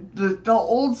 the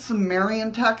old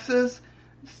Sumerian Texas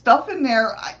stuff in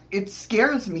there, it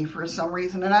scares me for some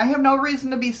reason, and I have no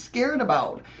reason to be scared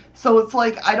about. So it's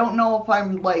like I don't know if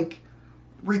I'm like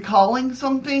recalling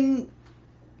something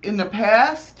in the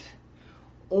past,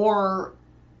 or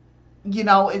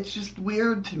it's just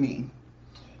weird to me.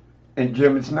 And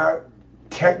Jim, it's not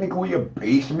technically a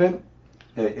basement.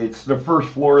 It's the first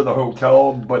floor of the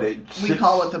hotel, but we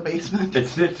call it the basement. It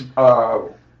sits a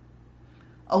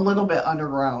little bit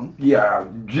underground. Yeah,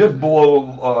 just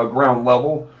below ground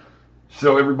level.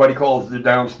 So everybody calls the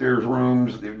downstairs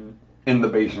rooms in the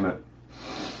basement.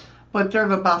 But they're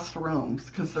the best rooms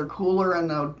because they're cooler in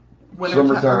the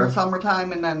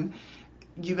summertime, and then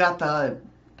you got the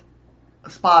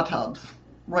spa tubs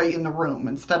right in the room.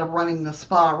 Instead of running the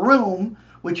spa room,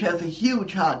 which has a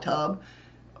huge hot tub,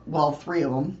 well, 3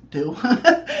 of them do.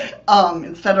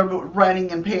 Instead of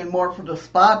renting and paying more for the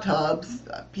spa tubs,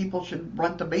 people should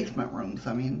rent the basement rooms.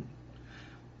 I mean,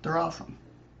 they're awesome.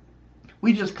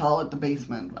 We just call it the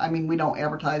basement. I mean, we don't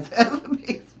advertise it as a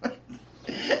basement.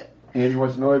 Andy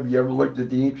wants to know, have you ever looked at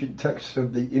the ancient texts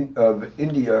of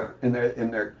India and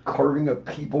they're carving of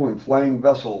people in flying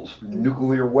vessels,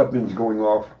 nuclear weapons going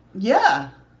off?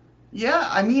 Yeah.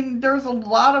 I mean, there's a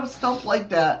lot of stuff like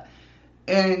that,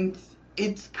 and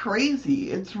it's crazy.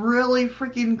 It's really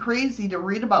freaking crazy to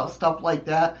read about stuff like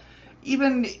that.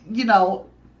 Even,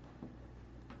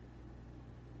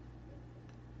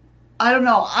 I don't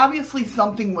know. Obviously,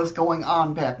 something was going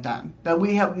on back then that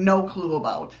we have no clue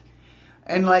about.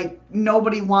 And, like,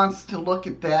 nobody wants to look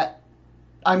at that.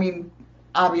 I mean,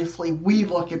 obviously, we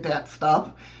look at that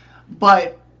stuff.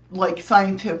 But, like,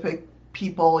 scientific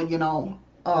people,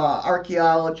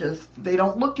 archaeologists, they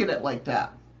don't look at it like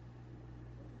that.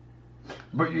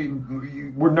 But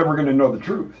we're never going to know the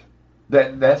truth.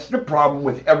 That's the problem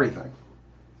with everything.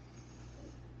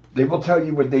 They will tell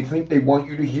you what they think they want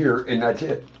you to hear, and that's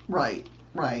it. Right.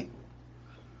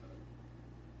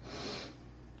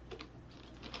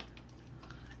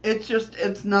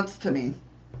 It's nuts to me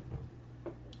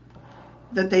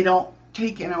that they don't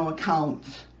take into account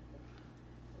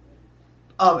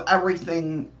of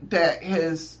everything that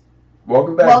has...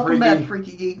 Welcome back,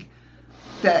 Freaky Geek.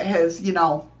 That has,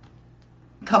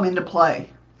 come into play.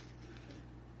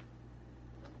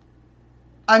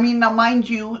 I mean, now mind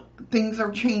you, things are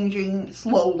changing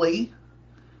slowly,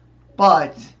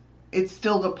 but it's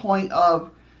still the point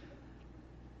of,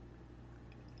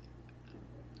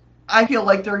 I feel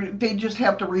like they just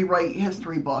have to rewrite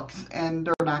history books, and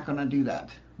they're not going to do that.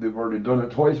 They've already done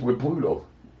it twice with Pluto.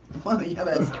 Well, yeah,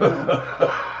 that's true.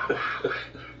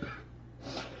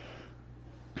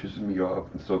 Pisses me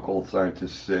off when so-called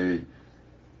scientists say,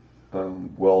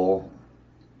 well,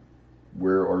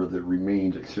 where are the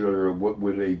remains, etc.? What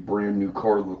would a brand new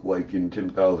car look like in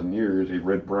 10,000 years? A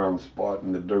red-brown spot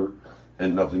in the dirt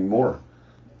and nothing more.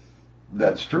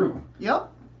 That's true. Yep.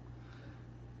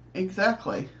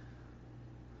 Exactly.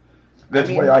 That's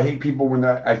why I hate people when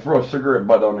I throw a cigarette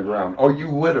butt on the ground. Oh, you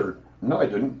littered. No, I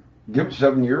didn't. Give it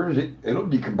 7 years, it'll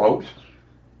decompose.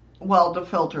 Well, the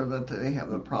filter that they have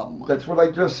the problem with. That's what I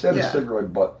just said, a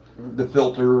cigarette butt. The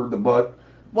filter, the butt.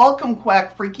 Welcome,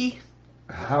 Quack Freaky.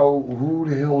 Who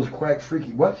the hell is Quack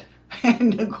Freaky? What?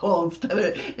 Nicole instead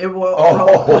of, it wrote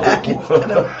Quack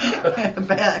instead of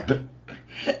back.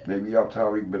 Maybe off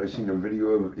topic, but I seen a video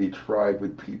of a tribe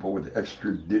with people with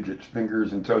extra digits,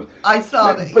 fingers and toes. I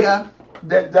saw that, yeah.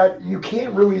 That you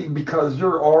can't really, because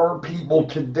there are people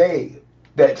today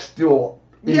that still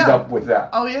end up with that.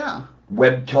 Oh, yeah.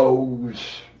 Web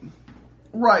toes.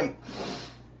 Right.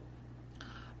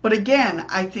 But again,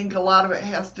 I think a lot of it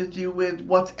has to do with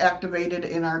what's activated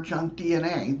in our junk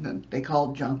DNA, that they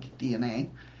call junk DNA.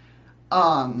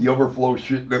 The overflow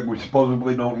shit that we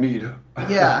supposedly don't need.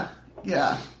 Yeah.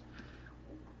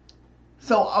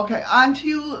 So, okay, on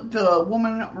to the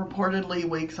woman reportedly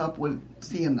wakes up with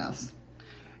seeing this.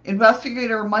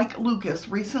 Investigator Mike Lucas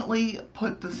recently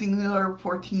put the Singular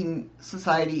 14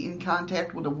 Society in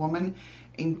contact with a woman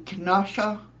in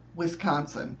Kenosha,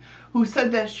 Wisconsin, who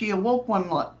said that she awoke one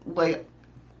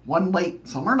late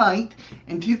summer night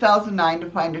in 2009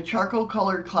 to find a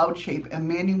charcoal-colored cloud shape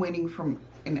emanating from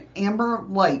an amber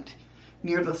light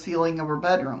near the ceiling of her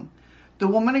bedroom. The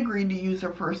woman agreed to use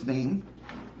her first name,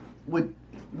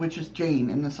 which is Jane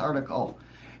in this article.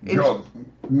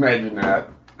 Imagine that.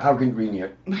 How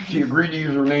convenient. She agreed to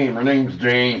use her name. Her name's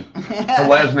Jane. Her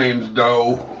last name's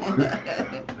Doe.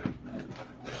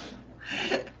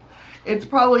 It's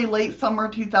probably late summer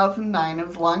 2009. It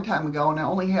was a long time ago, and it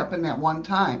only happened that one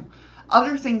time.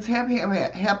 Other things have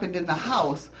happened in the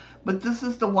house, but this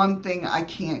is the one thing I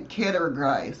can't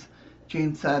categorize,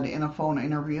 Jane said in a phone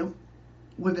interview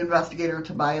with investigator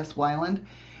Tobias Weiland.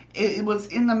 It was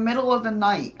in the middle of the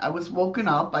night. I was woken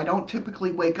up. I don't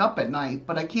typically wake up at night,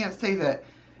 but I can't say that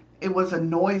it was a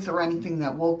noise or anything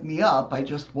that woke me up. I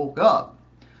just woke up.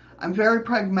 I'm a very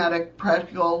pragmatic,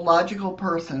 practical, logical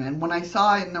person, and when I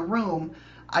saw it in the room,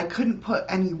 I couldn't put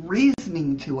any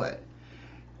reasoning to it.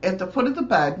 At the foot of the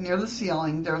bed, near the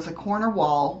ceiling, there's a corner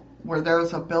wall where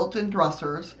there's a built-in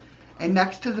dressers, and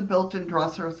next to the built-in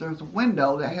dressers, there's a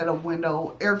window that had a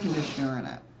window air conditioner in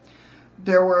it.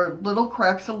 There were little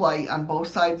cracks of light on both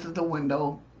sides of the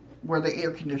window where the air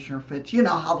conditioner fits. You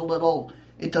know how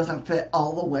it doesn't fit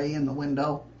all the way in the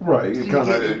window. Right, it kind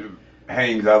of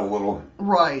hangs out a little.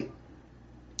 Right.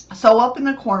 So up in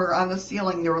the corner on the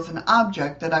ceiling, there was an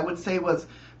object that I would say was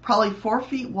probably 4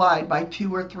 feet wide by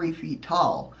 2 or 3 feet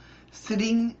tall,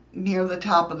 sitting near the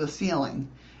top of the ceiling.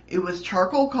 It was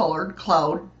charcoal-colored,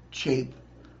 cloud-shaped,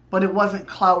 but it wasn't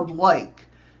cloud-like.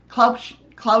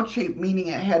 Cloud-shaped meaning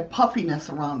it had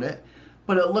puffiness around it,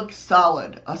 but it looked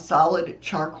solid, a solid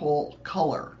charcoal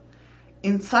color.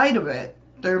 Inside of it,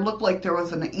 there looked like there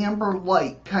was an amber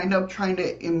light kind of trying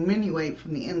to emanate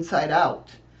from the inside out.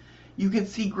 You could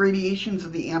see gradations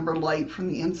of the amber light from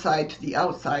the inside to the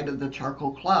outside of the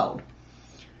charcoal cloud.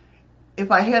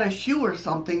 If I had a shoe or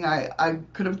something, I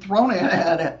could have thrown it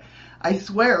at it. I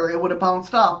swear it would have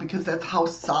bounced off because that's how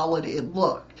solid it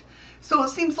looked. So it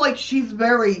seems like she's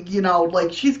very,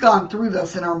 like she's gone through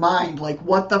this in her mind. Like,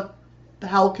 what the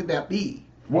hell could that be?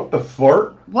 What the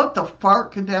fart? What the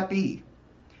fart could that be?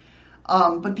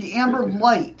 But the amber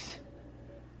light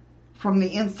from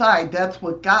the inside, that's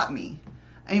what got me.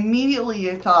 Immediately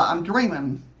I thought, I'm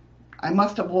dreaming. I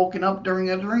must have woken up during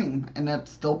a dream, and that's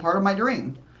still part of my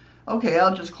dream. Okay,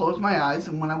 I'll just close my eyes,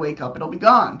 and when I wake up, it'll be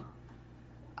gone.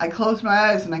 I closed my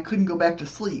eyes, and I couldn't go back to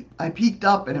sleep. I peeked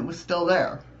up, and it was still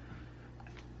there.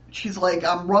 She's like,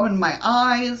 I'm rubbing my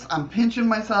eyes, I'm pinching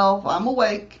myself, I'm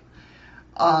awake.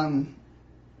 I'm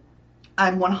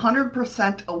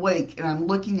 100% awake, and I'm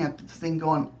looking at this thing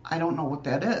going, I don't know what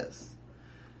that is.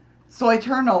 So I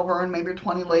turn over, and maybe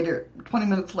 20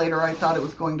 minutes later, I thought it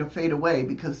was going to fade away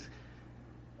because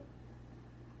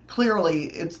clearly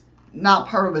it's not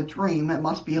part of a dream. It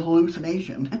must be a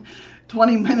hallucination.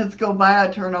 20 minutes go by, I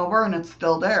turn over, and it's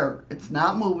still there. It's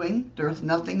not moving. There's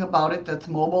nothing about it that's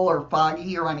mobile or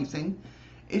foggy or anything.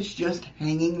 It's just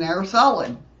hanging there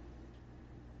solid.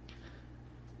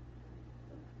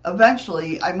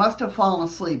 Eventually, I must have fallen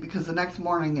asleep because the next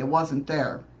morning it wasn't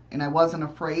there. And I wasn't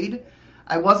afraid.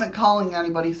 I wasn't calling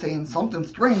anybody saying something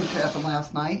strange happened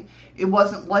last night. It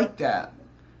wasn't like that.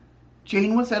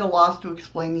 Jane was at a loss to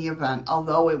explain the event,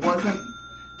 although it wasn't.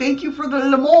 Thank you for the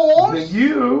lemons. Thank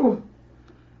you.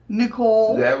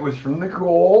 Nicole. That was from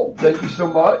Nicole. Thank you so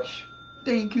much.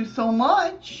 Thank you so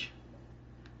much.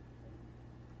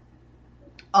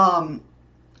 I've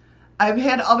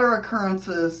had other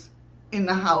occurrences in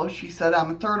the house. She said,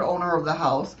 I'm a third owner of the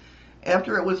house.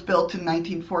 After it was built in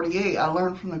 1948, I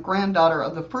learned from the granddaughter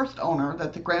of the first owner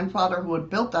that the grandfather who had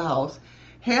built the house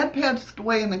had passed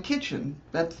away in the kitchen.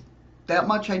 That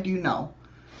much I do know.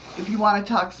 If you want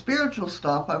to talk spiritual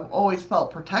stuff, I've always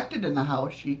felt protected in the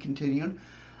house, she continued.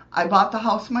 I bought the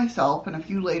house myself, and a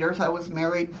few later I was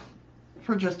married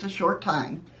for just a short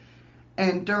time.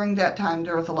 And during that time,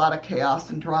 there was a lot of chaos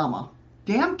and drama.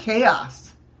 Damn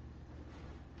chaos.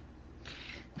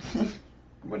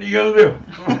 What are you going to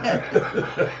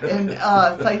do? And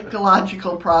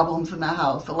psychological problems in the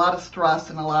house. A lot of stress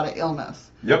and a lot of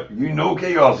illness. Yep, you know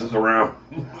chaos is around.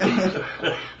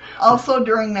 Also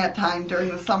during that time, during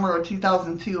the summer of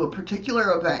 2002, a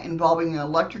particular event involving an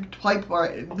electric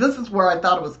typewriter, this is where I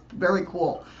thought it was very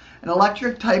cool, an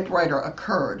electric typewriter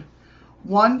occurred,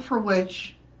 one for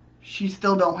which she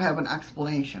still don't have an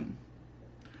explanation.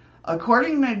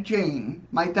 According to Jane,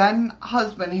 my then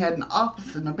husband had an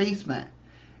office in the basement,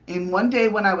 and one day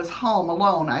when I was home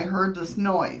alone, I heard this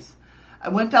noise. I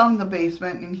went down in the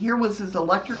basement, and here was his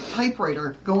electric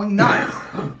typewriter going nuts.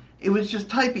 It was just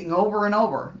typing over and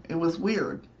over. It was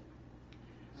weird.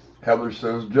 Heather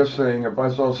says, just saying, if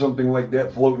I saw something like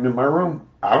that floating in my room,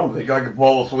 I don't think I could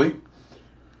fall asleep.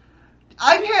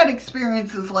 I've had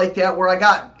experiences like that where I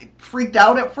got freaked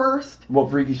out at first. What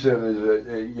Freaky said is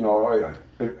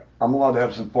that, I'm allowed to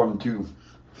have some fun too.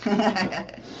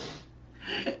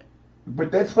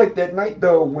 But that's like that night,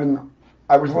 though, when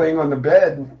I was laying on the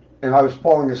bed and I was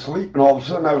falling asleep, and all of a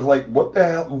sudden I was like, what the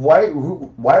hell?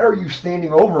 Why are you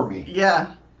standing over me?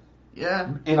 Yeah.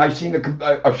 Yeah. And I seen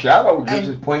a shadow just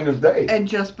as plain as day. And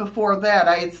just before that,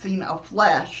 I had seen a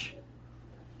flash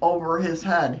over his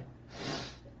head.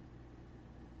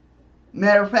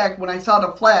 Matter of fact, when I saw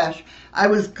the flash, I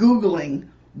was Googling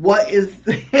what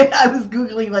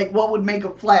would make a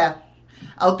flash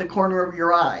out the corner of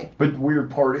your eye. But the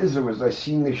weird part is, I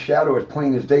seen the shadow as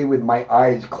plain as day with my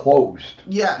eyes closed.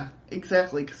 Yeah,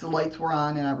 exactly, because the lights were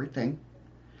on and everything.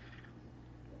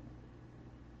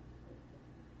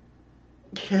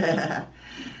 Yeah.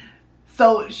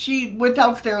 So she went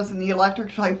downstairs and the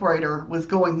electric typewriter was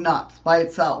going nuts by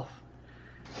itself.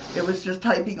 It was just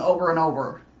typing over and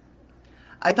over.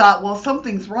 I thought, well,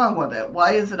 something's wrong with it.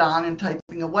 Why is it on and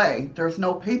typing away? There's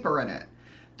no paper in it.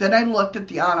 Then I looked at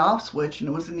the on-off switch and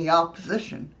it was in the off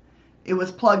position. It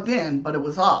was plugged in, but it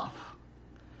was off.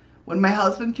 When my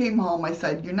husband came home, I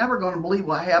said, you're never going to believe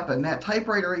what happened. That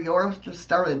typewriter of yours just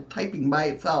started typing by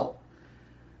itself.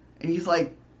 And he's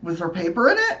like, was there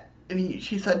paper in it? And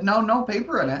she said, no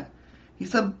paper in it. He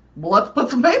said, well, let's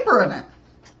put some paper in it.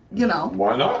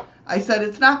 Why not? I said,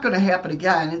 it's not going to happen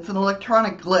again. It's an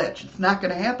electronic glitch. It's not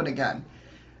going to happen again.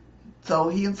 So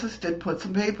he insisted, put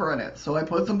some paper in it. So I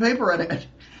put some paper in it.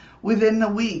 Within the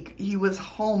week, he was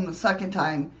home the second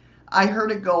time. I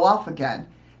heard it go off again.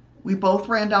 We both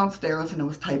ran downstairs and it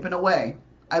was typing away.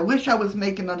 I wish I was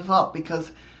making this up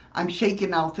because I'm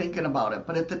shaking now thinking about it.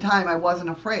 But at the time, I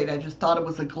wasn't afraid. I just thought it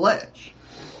was a glitch.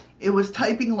 It was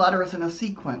typing letters in a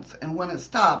sequence. And when it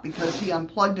stopped, because he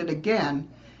unplugged it again,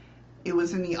 it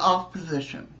was in the off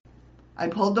position. I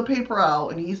pulled the paper out,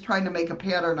 and he's trying to make a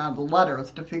pattern on the letters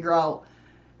to figure out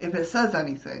if it says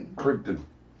anything. Cryptid.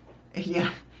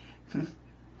 Yeah.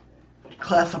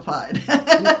 Classified.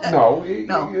 No.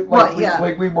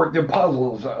 Like we worked in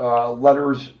puzzles,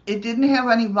 letters. It didn't have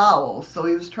any vowels, so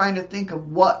he was trying to think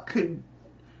of what could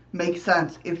make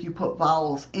sense if you put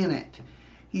vowels in it.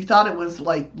 He thought it was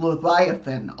like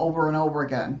Leviathan over and over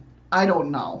again. I don't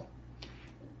know.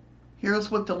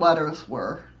 Here's what the letters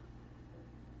were.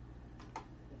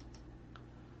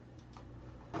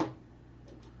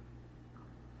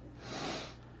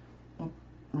 Oh,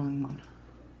 wrong one.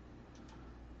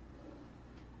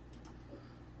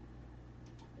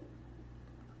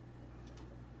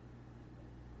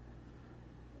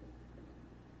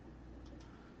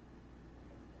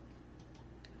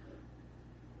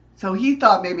 So he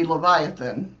thought maybe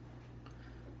Leviathan,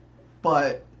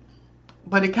 but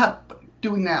it kept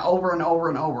doing that over and over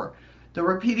and over. The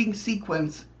repeating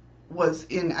sequence was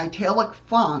in italic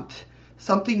font,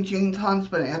 something Jane's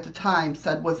husband at the time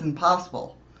said was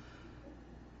impossible.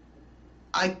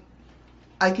 I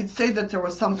could say that there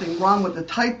was something wrong with the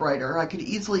typewriter. I could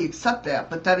easily accept that,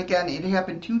 but then again, it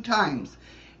happened 2 times,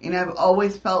 and I've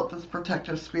always felt this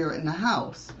protective spirit in the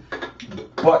house.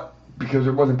 But because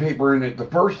there wasn't paper in it the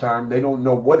first time, they don't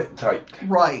know what it typed.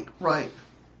 Right.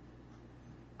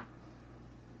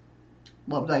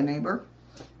 Love thy neighbor.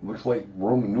 Looks like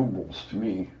Roman numerals to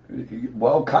me.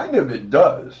 Well, kind of it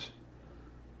does.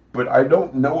 But I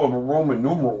don't know of a Roman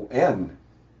numeral N.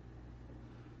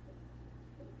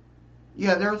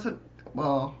 Yeah,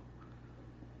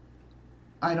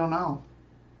 I don't know.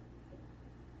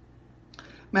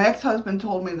 My ex-husband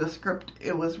told me the script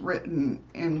it was written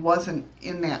in wasn't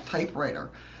in that typewriter.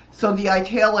 So the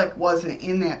italic wasn't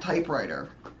in that typewriter.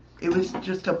 It was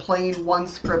just a plain one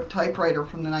script typewriter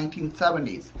from the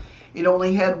 1970s. It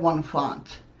only had one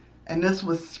font. And this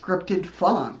was scripted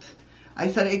font.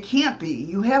 I said, it can't be.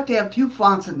 You have to have 2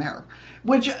 fonts in there.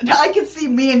 Which I could see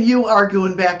me and you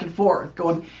arguing back and forth,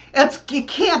 going, it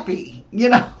can't be, you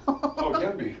know. Oh, it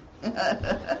can be.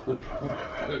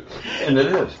 And it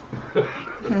is.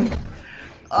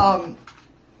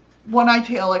 One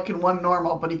italic and one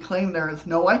normal, but he claimed there is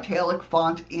no italic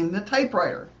font in the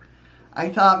typewriter. I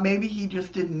thought maybe he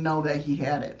just didn't know that he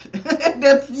had it.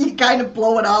 You kind of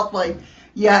blow it off like,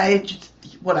 yeah, it just,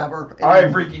 whatever. All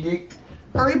right, Freaky Geek.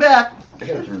 Hurry back. I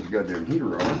gotta turn this goddamn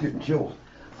heater on. I'm getting chills.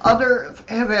 Others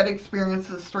have had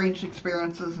strange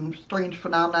experiences, and strange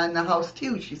phenomena in the house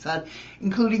too, she said,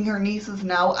 including her niece's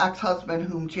now ex-husband,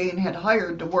 whom Jane had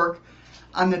hired to work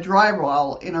on the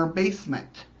drywall in her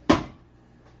basement.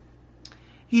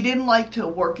 He didn't like to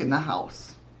work in the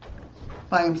house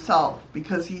by himself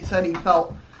because he said he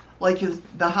felt like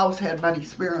the house had many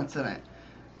spirits in it.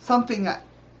 Something,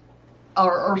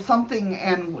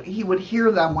 and he would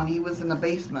hear them when he was in the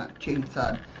basement, Jane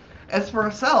said. As for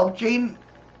herself, Jane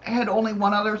had only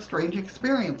one other strange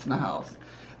experience in the house.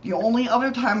 The only other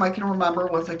time I can remember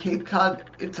was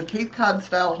it's a Cape Cod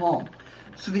style home.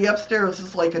 So the upstairs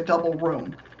is like a double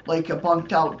room, like a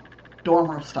bunked out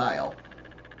dormer style.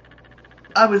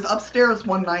 I was upstairs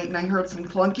one night and I heard some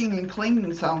clunking and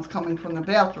clanging sounds coming from the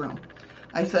bathroom.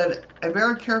 I said, I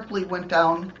very carefully went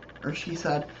down, or she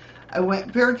said,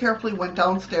 very carefully went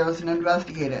downstairs and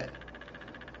investigated.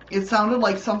 It sounded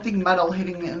like something metal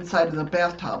hitting the inside of the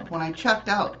bathtub. When I checked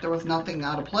out, there was nothing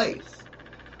out of place.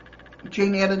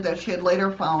 Jane added that she had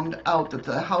later found out that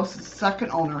the house's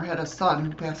second owner had a son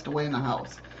who passed away in the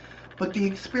house. But the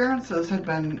experiences had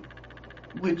been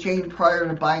with Jane prior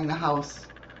to buying the house.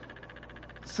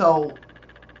 So,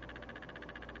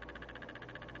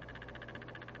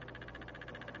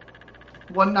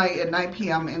 one night at 9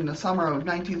 p.m. in the summer of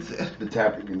 19... The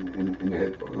tapping in the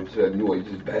headphones, that noise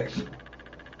is back.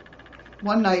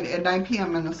 One night at 9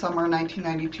 p.m. in the summer of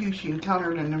 1992, she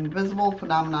encountered an invisible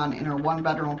phenomenon in her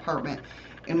one-bedroom apartment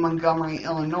in Montgomery,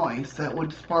 Illinois, that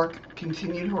would spark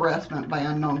continued harassment by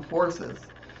unknown forces.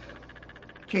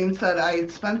 Jane said, I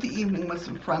had spent the evening with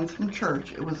some friends from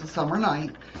church. It was a summer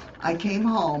night. I came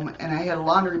home, and I had a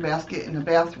laundry basket in the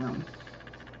bathroom.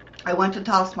 I went to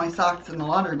toss my socks in the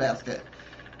laundry basket.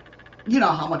 You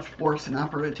know how much force and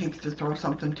effort it takes to throw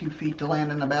something 2 feet to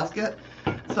land in a basket?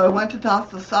 So I went to toss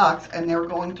the socks, and they were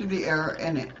going through the air,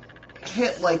 and it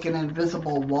hit like an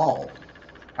invisible wall.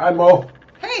 Hi, Mo.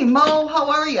 Hey, Mo,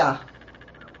 how are ya?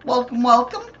 Welcome.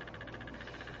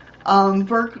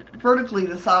 Vertically,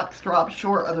 the socks dropped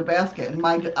short of the basket, and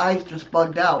my eyes just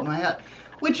bugged out in my head.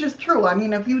 Which is true. I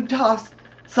mean, if you toss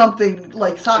something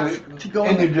like socks to go...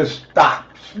 And it just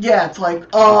stops. Yeah, it's like,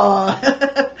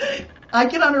 I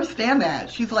can understand that.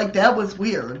 She's like, that was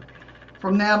weird.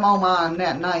 From that moment on,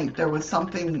 that night, there was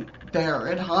something there.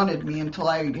 It haunted me until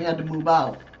I had to move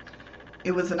out.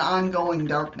 It was an ongoing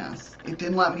darkness. It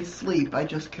didn't let me sleep. I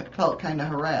just felt kind of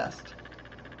harassed.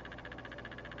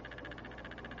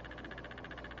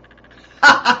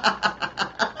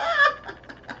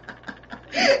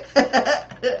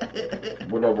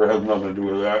 Whatever has nothing to do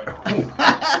with that.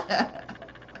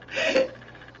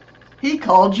 He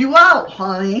called you out,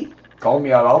 honey. Call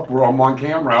me out. I'll put them on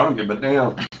camera. I don't give a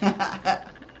damn.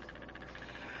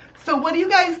 So what do you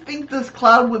guys think this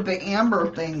cloud with the amber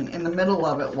thing in the middle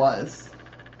of it was?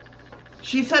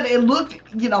 She said it looked,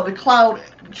 the cloud,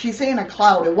 she's saying a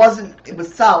cloud. It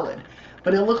was solid,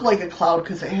 but it looked like a cloud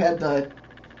because it had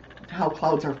how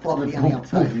clouds are fluffy on the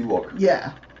outside. Poofy look.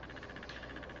 Yeah.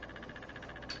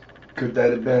 Could that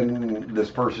have been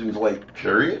this person's,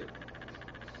 chariot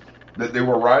that they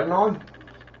were riding on?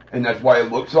 And that's why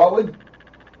it looked solid?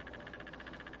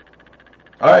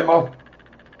 All right, Mo.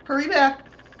 Hurry back.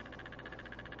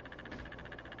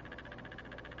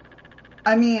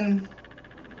 I mean,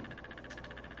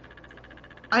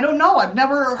 I don't know. I've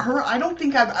never heard, I don't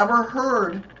think I've ever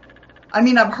heard. I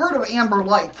mean, I've heard of amber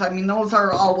lights. I mean, those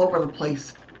are all over the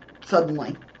place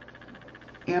suddenly.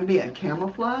 Ambient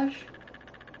camouflage?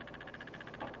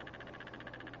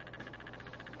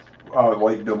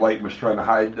 Like the light was trying to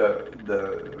hide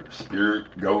the spirit,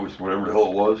 ghost, whatever the hell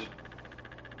it was.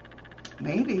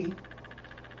 Maybe.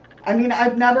 I mean,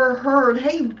 I've never heard,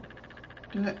 hey,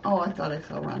 oh, I thought I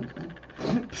saw Ron thing.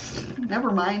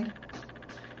 Never mind.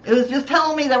 It was just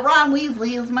telling me that Ron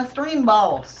Weasley is my stream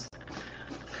boss.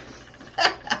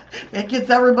 It gets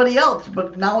everybody else,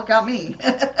 but now it got me.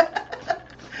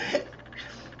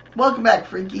 Welcome back,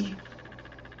 Freaky.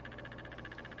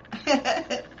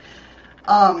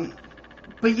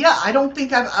 But yeah, I don't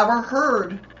think I've ever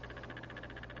heard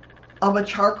of a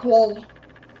charcoal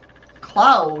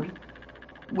cloud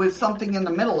with something in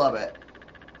the middle of it.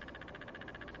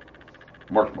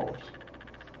 Marshmallows.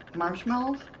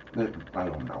 Marshmallows? I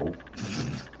don't know.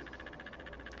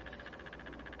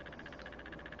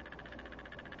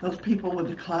 Those people with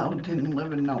the cloud didn't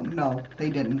live in, no,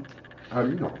 they didn't. How do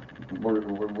you know? Where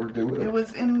they live? It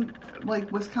was in,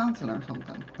 like, Wisconsin or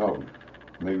something. Oh,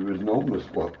 maybe it was Noblesse,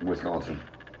 Wisconsin.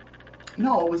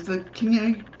 No, it was the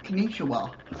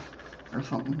Keneshawa or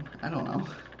something. I don't know.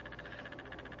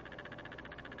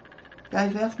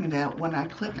 Guys ask me that when I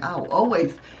click out.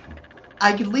 Always.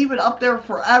 I could leave it up there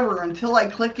forever until I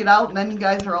click it out, and then you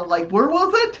guys are all like, where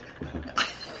was it?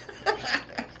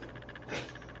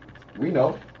 We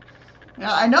know.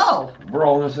 Yeah, I know. We're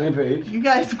all on the same page. You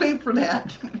guys wait for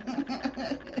that.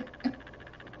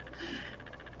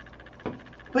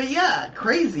 But yeah,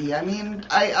 crazy. I mean,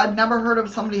 I've never heard of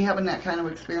somebody having that kind of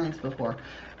experience before.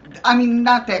 I mean,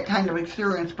 not that kind of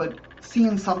experience, but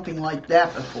seeing something like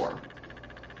that before.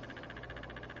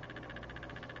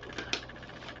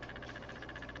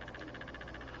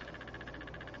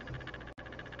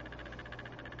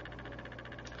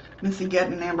 Missy, get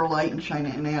an amber light and shine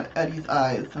it in Eddie's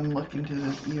eyes and look into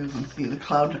his ears and see the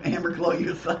cloud of amber glow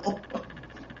yourself.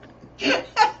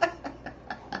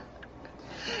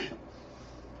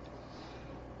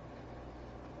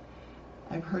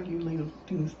 I've heard you leave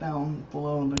things down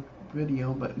below the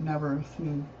video, but never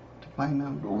seem to find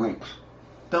them. The links.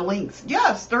 The links,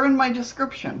 yes, they're in my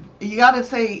description. You gotta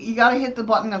hit the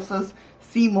button that says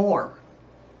see more.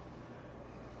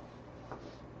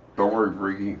 Don't worry,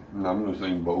 Freaky. I'm in the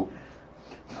same boat.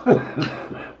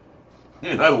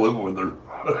 And I live with her.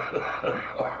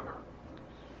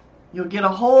 You'll get a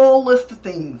whole list of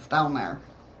things down there.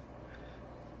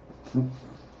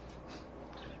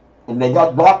 And they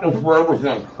got doctors for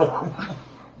everything.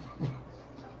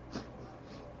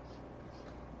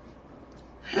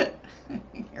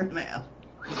 You're mad.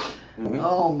 Mm-hmm.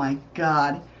 Oh my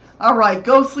God. All right,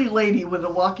 ghostly lady with a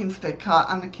walking stick caught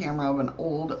on the camera of an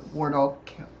old Wardo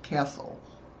castle.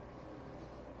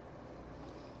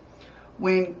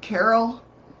 When Carol...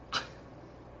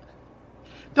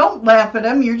 Don't laugh at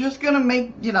him. You're just going to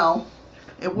make,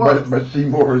 it works. But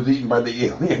Seymour was eaten by the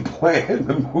alien plant in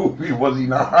the movie, was he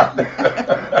not?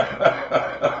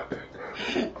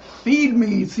 Feed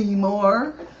me,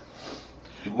 Seymour.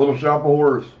 Little Shop of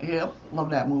Horrors. Yep, love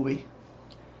that movie.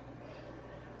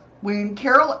 When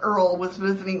Carol Earl was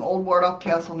visiting Old Wardour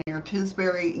Castle near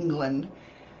Tisbury, England,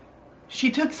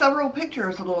 she took several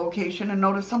pictures of the location and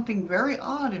noticed something very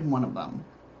odd in one of them.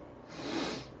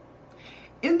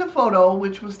 In the photo,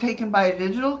 which was taken by a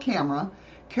digital camera,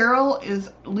 Carol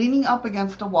is leaning up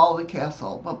against a wall of the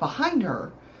castle, but behind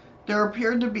her, there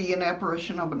appeared to be an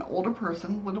apparition of an older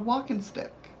person with a walking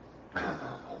stick.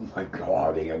 Oh my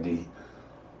God, Andy.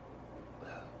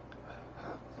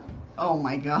 Oh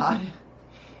my God.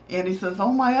 Andy says,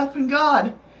 oh my effing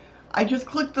God. I just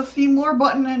clicked the see more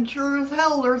button and sure as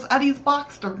hell there's Eddie's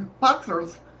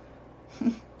boxers.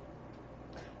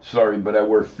 Sorry, but I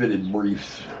wear fitted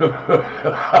briefs.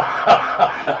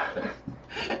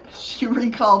 She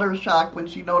recalled her shock when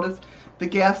she noticed the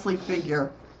ghastly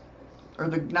figure. Or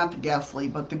not the ghastly,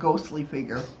 but the ghostly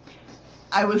figure.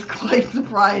 I was quite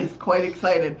surprised, quite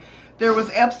excited. There was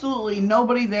absolutely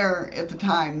nobody there at the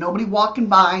time. Nobody walking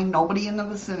by, nobody in the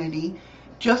vicinity.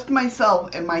 Just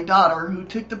myself and my daughter who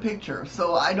took the picture,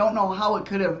 so I don't know how it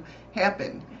could have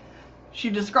happened.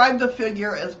 She described the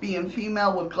figure as being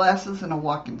female with glasses and a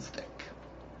walking stick.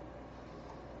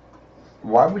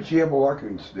 Why would she have a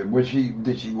walking stick?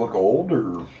 Did she look old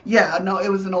or? Yeah, no, it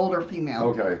was an older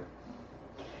female. Okay.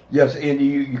 Yes, Andy,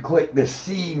 you click the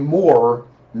see more,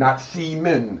 not see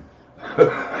men.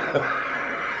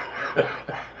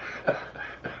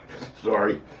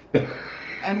 Sorry.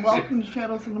 And welcome to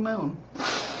Shadows of the Moon.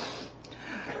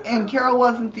 And Carol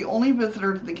wasn't the only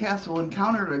visitor to the castle who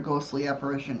encountered a ghostly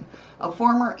apparition. A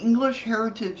former English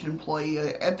heritage employee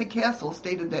at the castle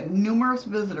stated that numerous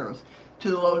visitors to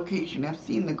the location have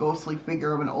seen the ghostly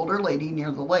figure of an older lady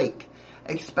near the lake,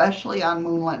 especially on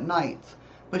moonlit nights.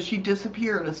 But she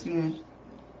disappeared as soon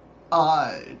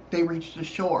as they reached the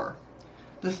shore.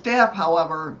 The staff,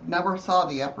 however, never saw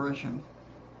the apparition.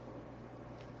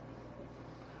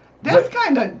 That's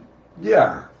kind of...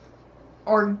 Yeah.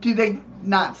 Or do they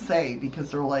not say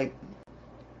because they're like...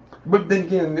 But then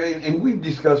again, and we've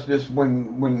discussed this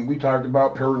when we talked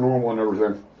about paranormal and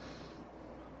everything.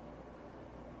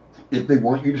 If they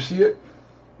want you to see it,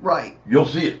 Right. you'll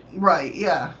see it. Right,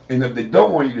 yeah. And if they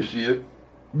don't want you to see it,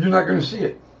 you're not going to see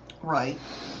it. Right.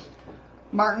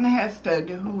 Martin Hested,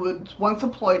 who was once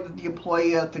employed the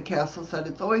employee at the castle, said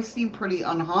it's always seemed pretty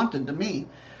unhaunted to me.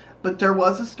 But there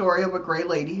was a story of a gray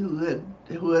lady who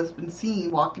has been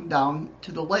seen walking down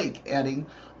to the lake, adding,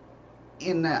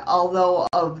 although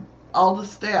all the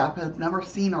staff has never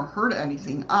seen or heard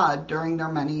anything odd during their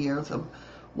many years of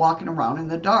walking around in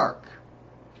the dark.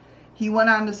 He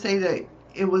went on to say that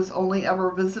it was only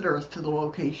ever visitors to the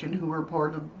location who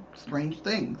reported strange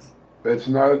things. It's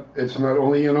not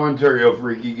only in Ontario,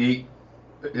 Freaky Geek.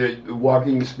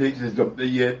 Walking sticks is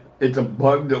it's a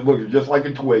bug that looks just like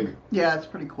a twig. Yeah, it's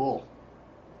pretty cool.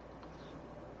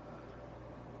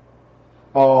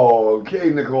 Oh,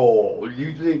 okay, Nicole.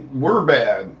 You think we're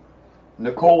bad?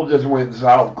 Nicole just went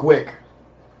south quick.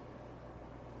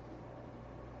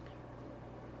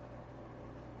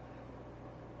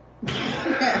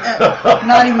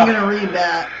 Not even going to read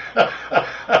that.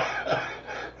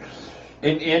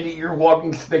 And Andy, your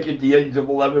walking stick at the age of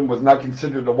 11 was not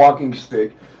considered a walking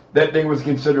stick. That thing was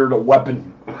considered a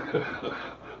weapon.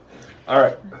 All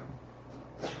right.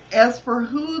 As for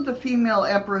who the female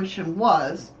apparition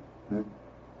was...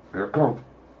 Here it comes.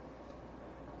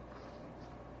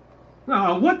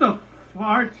 What the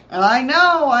fart? I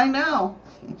know.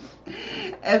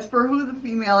 As for who the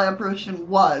female apparition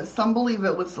was, some believe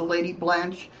it was the Lady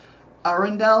Blanche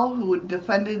Arundel, who had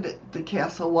defended the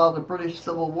castle while the British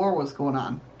Civil War was going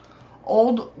on.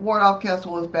 Old Wardolph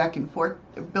Castle was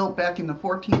built back in the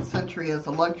 14th century as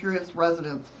a luxurious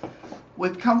residence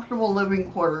with comfortable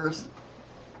living quarters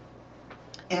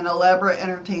and elaborate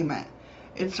entertainment.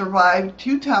 It survived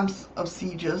 2 attempts of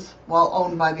sieges while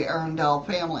owned by the Arundel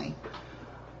family.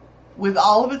 With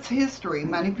all of its history,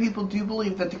 many people do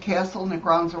believe that the castle and the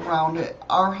grounds around it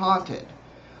are haunted.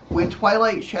 When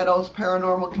Twilight Shadows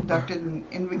Paranormal conducted an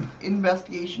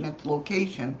investigation at the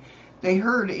location, they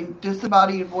heard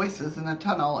disembodied voices in the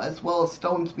tunnel as well as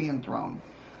stones being thrown.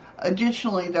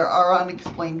 Additionally, there are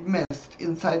unexplained mist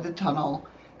inside the tunnel,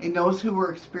 and those who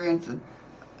were experienced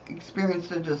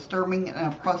a disturbing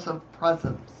and oppressive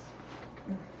presence.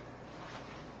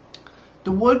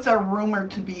 The woods are rumored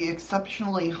to be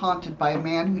exceptionally haunted by a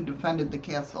man who defended the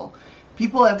castle.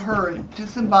 People have heard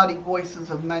disembodied voices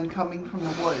of men coming from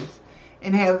the woods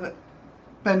and have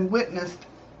been witnessed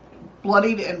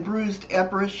bloodied and bruised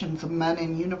apparitions of men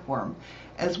in uniform,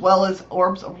 as well as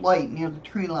orbs of light near the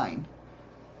tree line.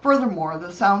 Furthermore,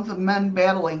 the sounds of men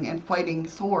battling and fighting,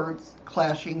 swords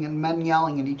clashing, and men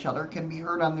yelling at each other can be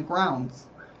heard on the grounds.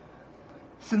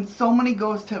 Since so many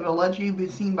ghosts have allegedly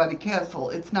been seen by the castle,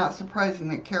 it's not surprising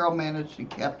that Carol managed to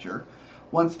capture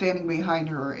one standing behind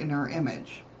her in her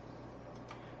image.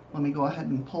 Let me go ahead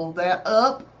and pull that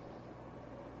up.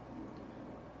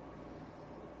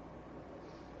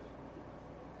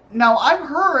 Now, I've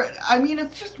heard,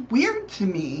 it's just weird to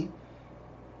me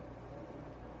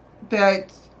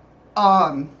that,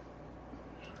 What's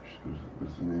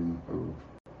the name of...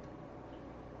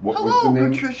 What was hello, the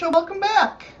name? Patricia, welcome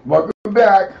back. Welcome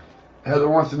back. Heather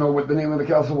wants to know what the name of the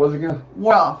castle was again.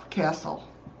 Wardolph Castle.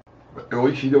 At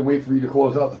least she didn't wait for you to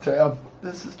close out the tab.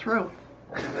 This is true.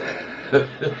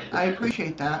 I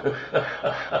appreciate that.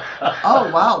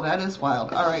 Oh, wow, that is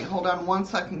wild. All right, hold on one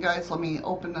second, guys. Let me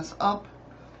open this up.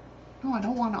 No, I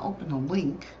don't want to open the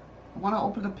link. I want to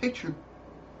open the picture.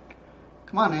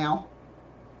 Come on now.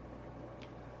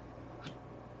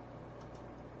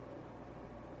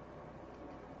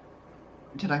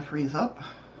 Did I freeze up?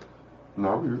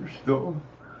 No, you're still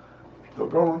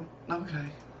going. Okay.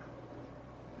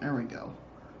 There we go.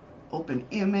 Open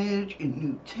image in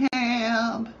new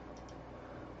tab.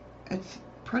 It's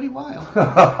pretty wild.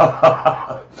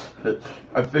 I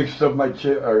fixed up my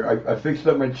I fixed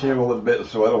up my channel a bit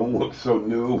so I don't look so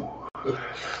new.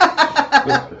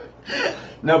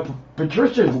 Now,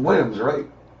 Patricia's Limbs, right?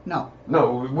 No.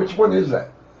 No, which one is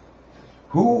that?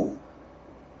 Who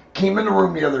came in the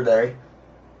room the other day?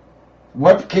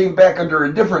 Came back under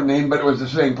a different name, but it was the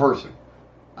same person?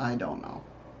 I don't know.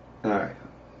 All right.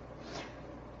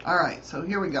 All right, so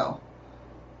here we go.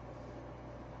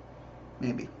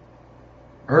 Maybe.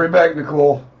 Hurry back,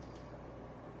 Nicole.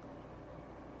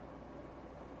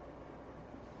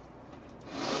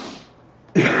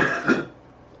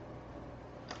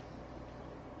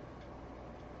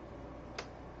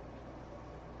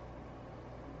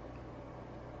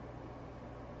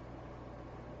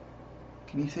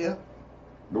 Can you see it?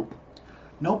 Nope.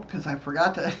 Nope, because I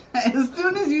forgot to. As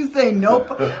soon as you say nope,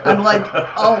 I'm like,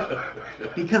 oh,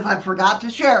 because I forgot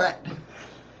to share it.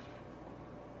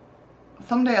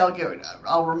 Someday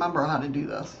I'll remember how to do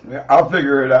this. Yeah, I'll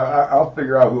figure it out. I'll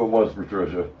figure out who it was,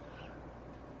 Patricia.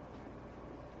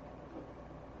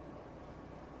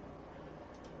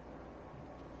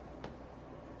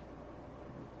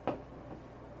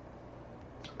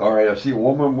 All right, I see a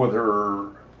woman with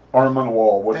her arm on the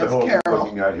wall. What That's the hell are Carol. you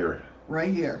looking at here?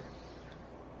 Right here.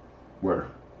 Where?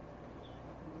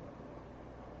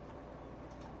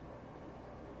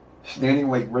 Standing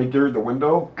like right there at the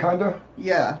window, kinda?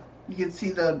 Yeah, you can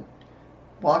see the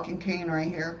walking cane right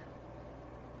here.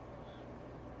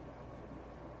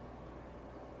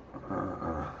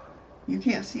 You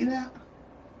can't see that?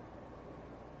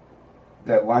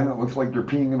 That line that looks like they're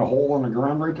peeing in a hole on the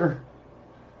ground right there?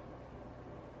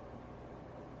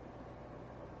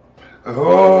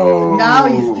 Oh! Now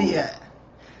you see it.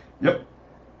 Yep.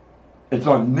 It's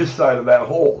on this side of that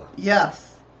hole.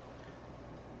 Yes.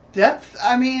 That's,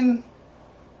 I mean,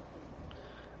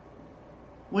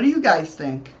 what do you guys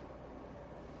think?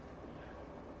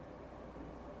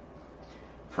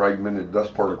 Fragmented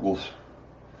dust particles.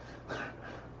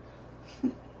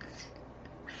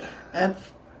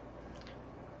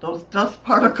 Those dust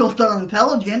particles are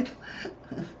intelligent.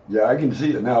 Yeah, I can see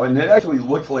it now. And it actually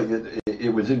looks like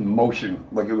it was in motion,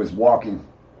 like it was walking.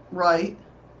 Right.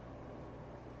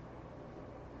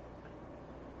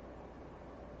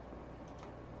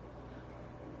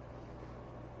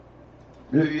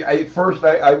 At first,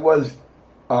 I was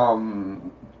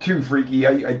too freaky.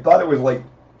 I thought it was like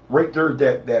right there,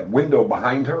 that window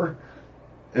behind her.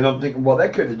 And I'm thinking, well,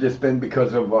 that could have just been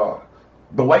because of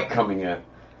the light coming in.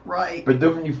 Right. But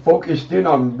then when you focused in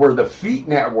on where the feet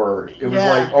net were, it was Yeah.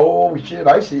 like, oh, shit,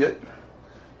 I see it.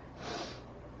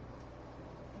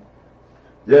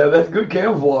 Yeah, that's good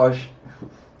camouflage.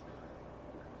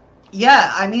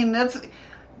 Yeah, I mean, that's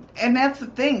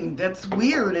the thing that's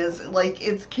weird is, like,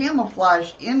 it's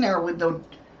camouflage in there with the...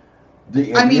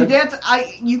 I mean,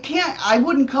 I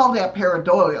wouldn't call that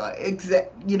pareidolia,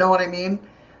 you know what I mean?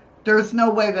 There's no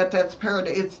way that's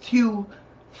pareidolia. It's too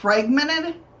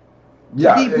fragmented to be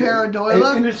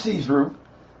pareidolia. And it's see-through.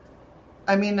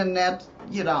 I mean, and that's,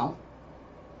 you know.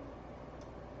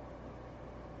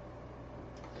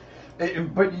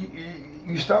 But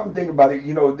you stop and think about it,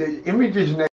 you know, the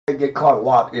images get caught a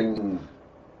lot in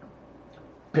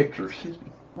pictures.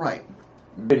 Right.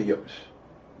 Videos.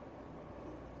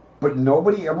 But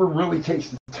nobody ever really takes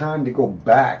the time to go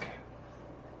back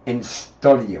and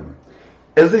study them.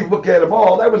 As they look at them,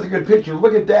 oh, that was a good picture,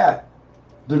 look at that.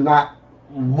 They're not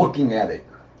looking at it.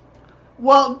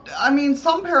 Well, I mean,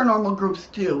 some paranormal groups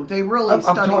do. They really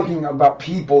study... I'm talking about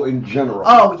people in general.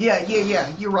 Oh, yeah,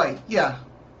 you're right, yeah.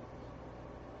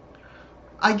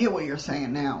 I get what you're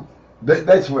saying now.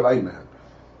 That's what I meant.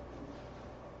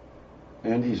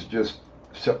 And he's just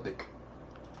septic.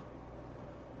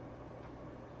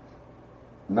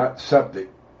 Not septic.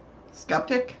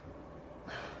 Skeptic?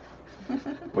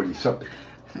 But he's septic.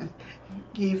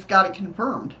 He's got it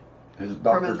confirmed. His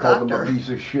doctor his called doctor. him a piece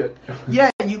of shit.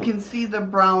 Yeah, you can see the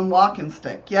brown walking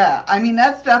stick. Yeah, I mean,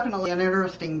 that's definitely an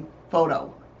interesting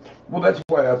photo. Well, that's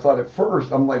why I thought at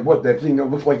first, I'm like, what, that thing that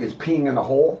looks like it's peeing in a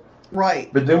hole?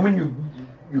 Right. But then when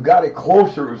you got it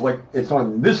closer, it was like, it's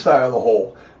on this side of the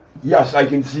hole. Yes, I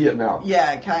can see it now.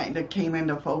 Yeah, it kind of came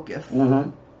into focus.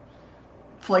 Mm-hmm.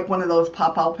 It's like one of those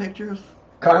pop-out pictures.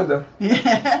 Kinda.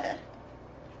 Yeah.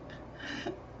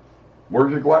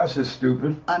 Where's your glasses,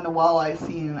 stupid? On the wall, I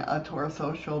seen a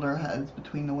torso, shoulder, heads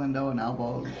between the window and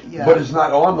elbows. Yeah. But it's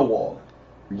not on the wall.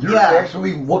 You're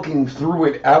actually looking through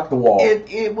it at the wall.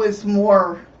 It was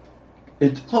more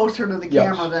It's closer to the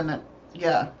camera than it.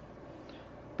 Yeah.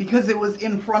 Because it was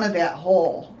in front of that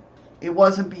hole. It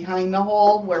wasn't behind the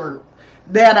hole where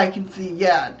that I can see.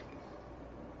 Yeah.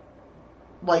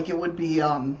 Like it would be.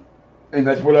 And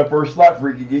that's what I first thought,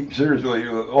 Freaky Geek. Seriously,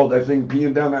 oh, that thing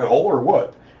peeing down that hole or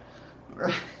what?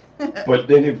 But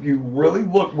then if you really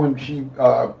look, when she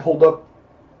pulled up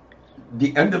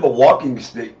the end of the walking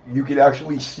stick, you could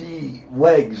actually see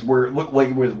legs where it looked like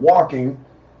it was walking,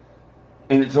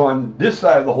 and it's on this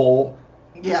side of the hole,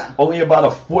 Yeah. only about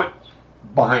a foot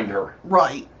behind her.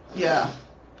 Right. Yeah.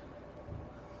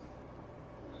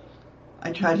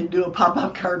 I tried to do a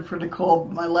pop-out card for Nicole,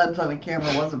 but my lens on the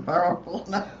camera wasn't powerful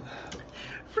enough.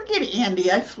 Forget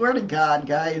Andy, I swear to God,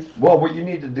 guys. Well, what you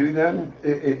need to do then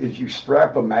is you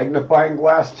strap a magnifying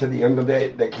glass to the end of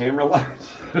the camera lens.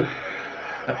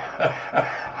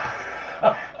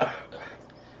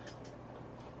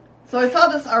 So I saw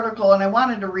this article and I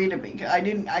wanted to read it because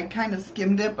I kind of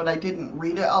skimmed it, but I didn't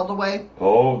read it all the way.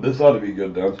 Oh, this ought to be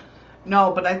good then.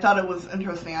 No, but I thought it was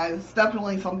interesting. It's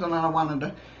definitely something that I wanted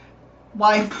to.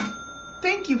 Why?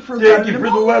 Thank you for the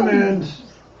lemons.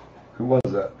 Who was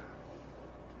that?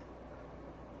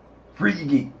 Freaky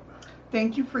Geek.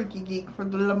 Thank you, Freaky Geek, for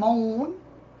the lemon.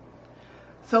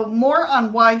 So more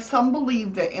on why some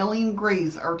believe that alien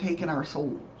greys are taking our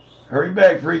souls. Hurry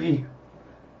back, Freaky.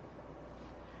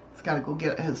 He's got to go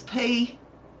get his tea.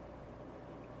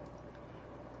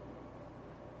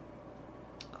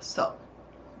 So.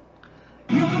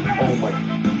 Oh my.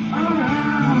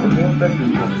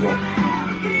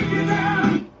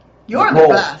 You're the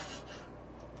best.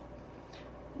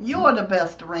 You're the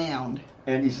best around.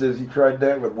 And he says he tried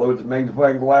that with loads of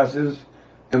magnifying glasses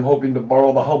and hoping to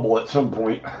borrow the Hubble at some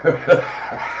point.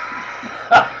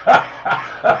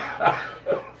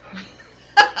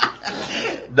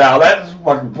 Now that's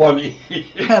fucking funny.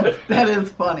 that is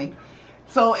funny.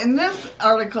 So in this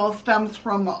article stems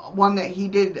from one that he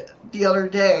did the other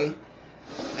day,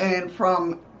 and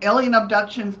from alien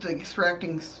abductions to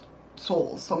extracting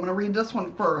souls. So I'm going to read this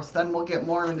one first, then we'll get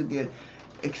more into the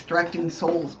extracting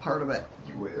souls part of it.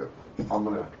 I'm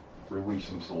going to release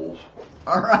some souls.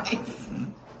 All right.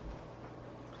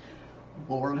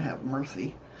 Lord have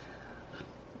mercy.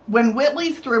 When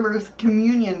Whitley Strieber's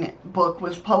Communion book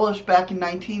was published back in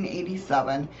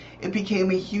 1987, it became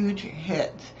a huge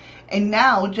hit. And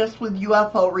now, just with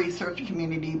UFO research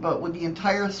community, but with the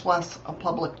entire swath of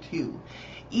public too.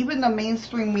 Even the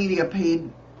mainstream media paid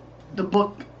the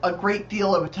book a great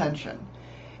deal of attention.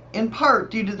 In part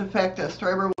due to the fact that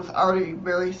Strieber was already a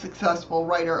very successful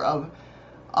writer of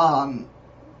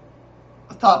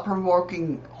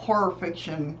thought-provoking horror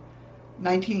fiction.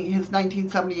 His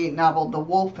 1978 novel, The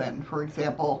Wolfen, for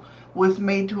example, was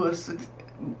made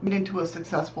into a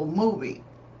successful movie.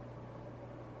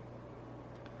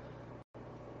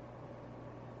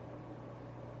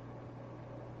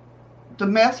 The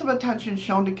massive attention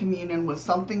shown to communion was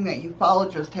something that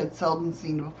ufologists had seldom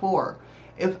seen before,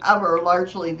 if ever.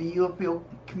 Largely the UFO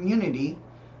community,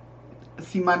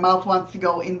 see, my mouth wants to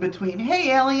go in between,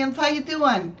 hey aliens, how you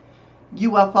doing?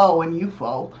 UFO and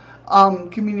UFO.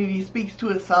 Community speaks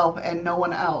to itself and no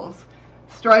one else.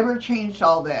 Strieber changed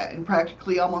all that, and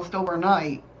practically almost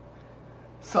overnight.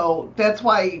 So that's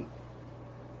why,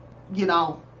 you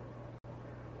know,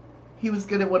 he was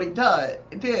good at what he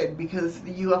did, because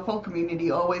the UFO community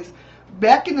always,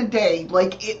 back in the day,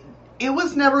 like, it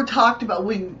was never talked about.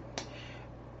 When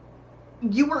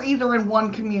you were either in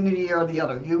one community or the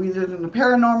other. You were either in the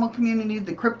paranormal community,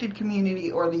 the cryptid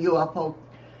community, or the UFO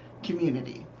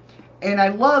community. And I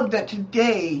love that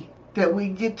today that we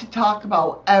get to talk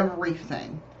about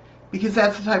everything, because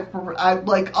that's the type of, I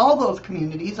like all those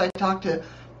communities. I talk to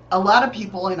a lot of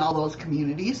people in all those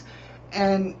communities,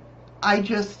 and I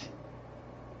just,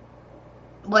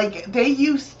 like, they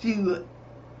used to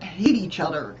hate each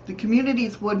other. The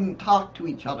communities wouldn't talk to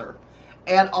each other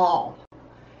at all.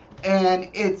 And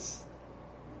it's,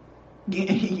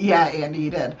 yeah, Andy, you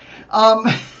did.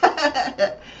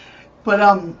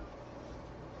 But,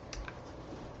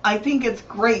 I think it's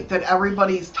great that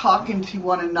everybody's talking to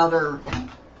one another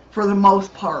for the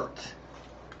most part.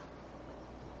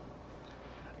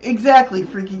 Exactly,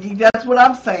 Freaky Geek. That's what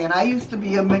I'm saying. I used to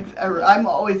be I've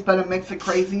always been a mix of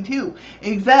crazy too.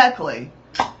 Exactly.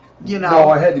 You know. No,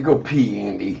 I had to go pee,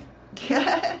 Andy.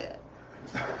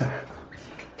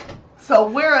 So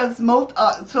whereas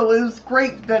so it was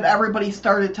great that everybody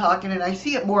started talking, and I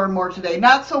see it more and more today.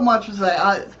 Not so much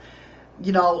as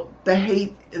you know, the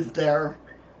hate is there.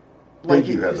 Like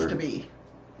it used to be,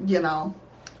 you know.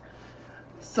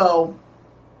 So,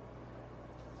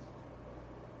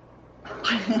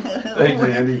 thanks,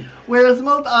 Andy. Whereas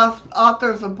most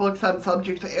authors of books on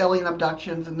subjects of alien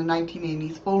abductions in the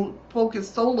 1980s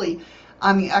focused solely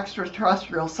on the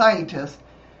extraterrestrial scientists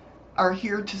are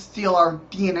here to steal our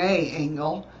DNA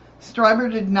angle,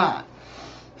 Strieber did not.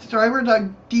 Strieber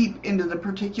dug deep into the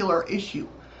particular issue.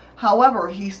 However,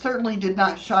 he certainly did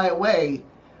not shy away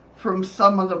from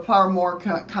some of the far more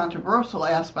controversial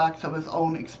aspects of his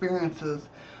own experiences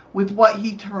with what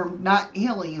he termed not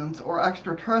aliens or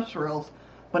extraterrestrials,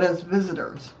 but as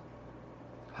visitors.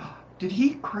 Did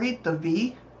he create the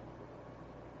V?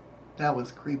 That was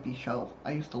a creepy show.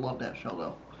 I used to love that show,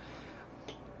 though.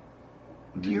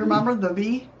 Do you remember the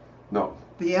V? No.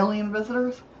 The alien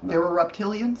visitors? No. They were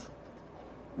reptilians?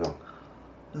 No.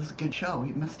 This is a good show.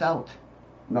 You missed out.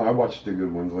 No, I watched the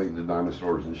good ones, like the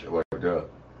dinosaurs and shit like that.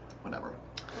 Whatever.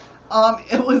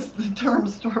 It was the term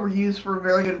Stover used for a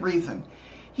very good reason.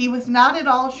 He was not at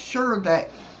all sure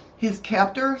that his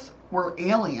captors were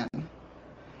alien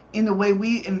in the way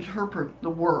we interpret the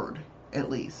word,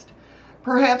 at least.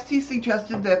 Perhaps he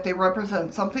suggested that they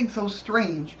represent something so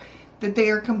strange that they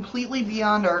are completely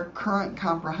beyond our current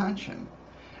comprehension.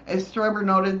 As Stoiber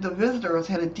noted, the visitors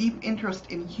had a deep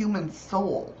interest in human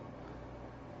soul.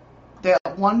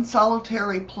 That one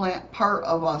solitary part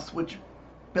of us which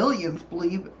billions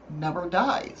believe never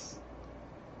dies.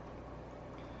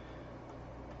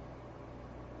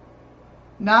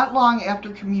 Not long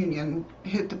after communion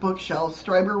hit the bookshelves,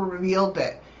 Stoiber revealed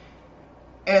that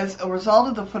as a result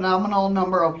of the phenomenal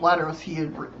number of letters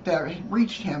that had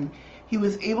reached him, he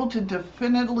was able to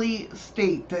definitively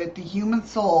state that the human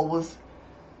soul was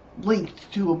linked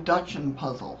to abduction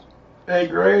puzzle. Hey,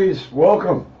 Grace,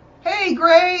 welcome. Hey,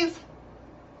 Grace!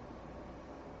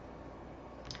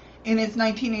 In his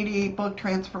 1988 book,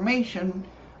 Transformation,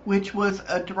 which was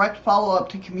a direct follow-up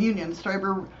to Communion,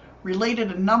 Stoiber related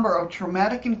a number of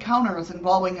traumatic encounters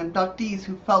involving abductees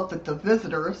who felt that the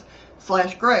visitors,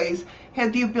 / Greys,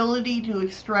 had the ability to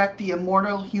extract the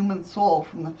immortal human soul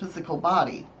from the physical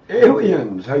body.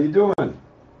 Aliens, how you doing?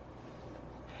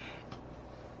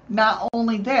 Not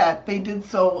only that, they did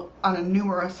so on a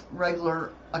numerous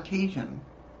regular occasion.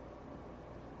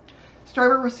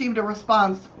 Stoiber received a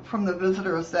response from the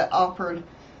visitors that offered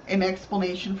an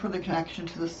explanation for the connection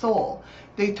to the soul.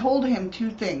 They told him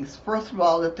two things. First of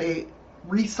all, that they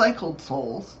recycled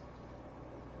souls,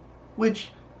 which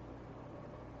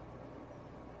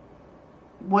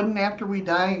wouldn't, after we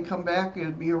die and come back, it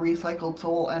would be a recycled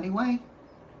soul anyway?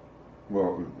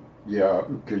 Well, yeah,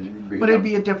 because but it'd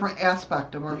be a different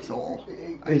aspect of our soul.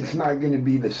 It's not going to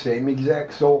be the same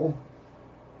exact soul,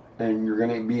 and you're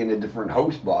going to be in a different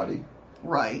host body.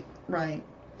 Right.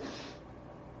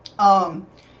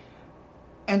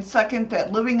 And second,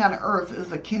 that living on Earth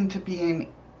is akin to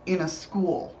being in a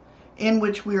school in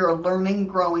which we are learning,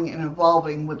 growing, and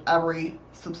evolving with every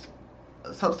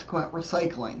subsequent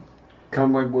recycling.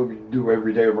 Kind of like what we do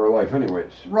every day of our life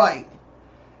anyways. Right.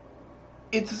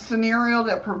 It's a scenario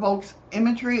that provokes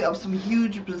imagery of some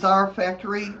huge, bizarre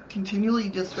factory continually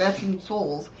dispatching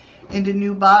souls into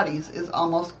new bodies is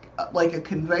almost like a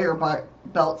conveyor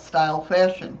belt style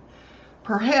fashion.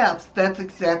 Perhaps that's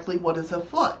exactly what is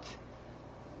afoot.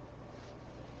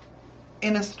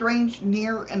 In a strange,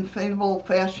 near and favorable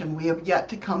fashion, we have yet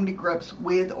to come to grips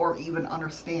with or even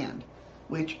understand.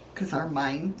 Which, because our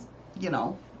minds,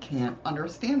 can't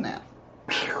understand that.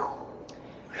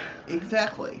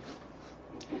 Exactly.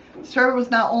 Stoiber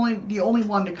was not only the only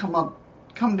one to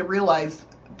come to realize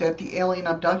that the alien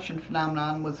abduction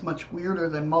phenomenon was much weirder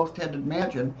than most had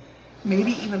imagined,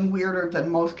 maybe even weirder than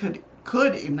most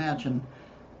could imagine.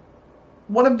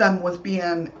 One of them was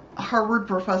being Harvard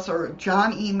professor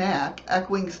John E. Mack,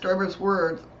 echoing Stoiber's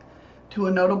words to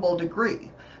a notable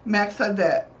degree. Mack said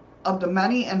that of the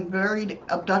many and varied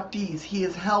abductees he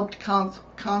has helped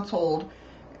consoled,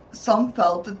 some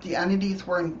felt that the entities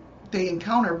they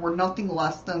encountered were nothing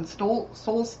less than soul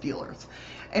stealers.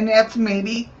 And that's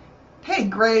maybe, hey,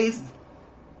 Grace,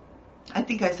 I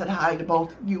think I said hi to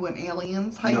both you and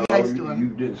aliens. How you guys doing? You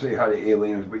didn't say hi to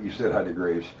aliens, but you said hi to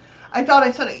Grace. I thought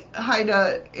I said hi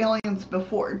to aliens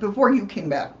before you came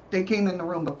back. They came in the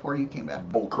room before you came back.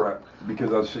 Bull crap,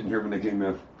 because I was sitting here when they came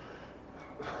in.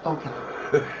 Okay.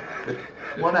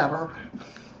 Whatever.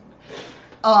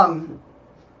 And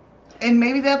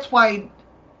maybe that's why,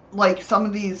 like, some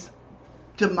of these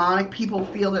demonic people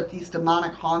feel that these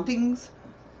demonic hauntings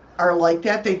are like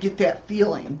that. They get that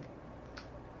feeling.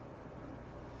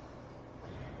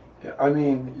 I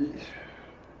mean,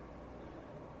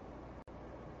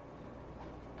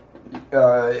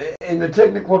 in the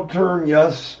technical term,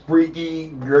 yes, freaky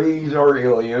Greys are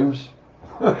aliens.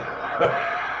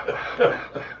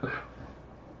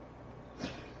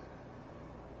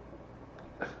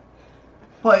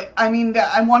 But I mean,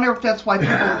 I wonder if that's why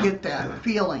people get that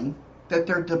feeling that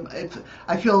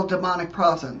I feel a demonic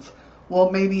presence. Well,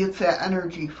 maybe it's that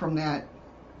energy from that.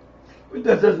 But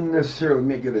that doesn't necessarily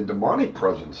make it a demonic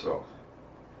presence, though.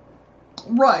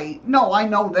 Right. No, I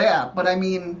know that, but I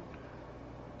mean,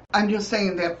 I'm just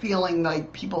saying that feeling,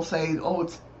 like people say, oh,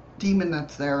 it's demon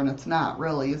that's there, and it's not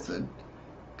really.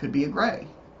 Could be a Grey.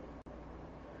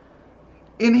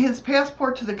 In his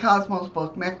Passport to the Cosmos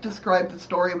book, Mack described the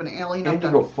story of an alien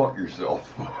Go fuck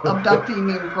yourself. abductee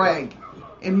named Greg.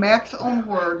 In Mack's own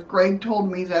words, Greg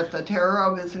told me that the terror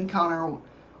of his encounter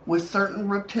with certain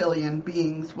reptilian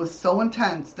beings was so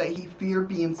intense that he feared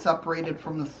being separated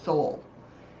from the soul.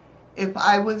 If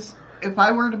I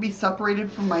were to be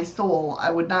separated from my soul, I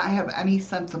would not have any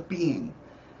sense of being.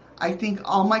 I think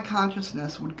all my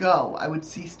consciousness would go. I would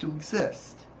cease to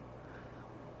exist.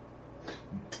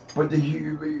 But the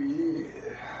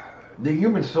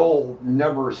human soul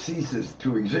never ceases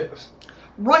to exist.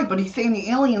 Right, but he's saying the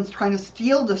alien's trying to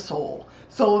steal the soul.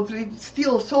 So if they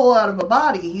steal a soul out of a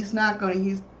body, he's not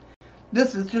going to,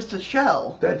 this is just a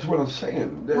shell. That's what I'm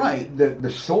saying. Right.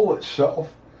 The soul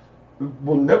itself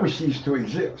will never cease to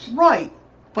exist. Right.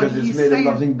 But because it's made of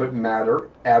nothing but matter,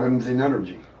 atoms, and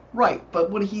energy. Right,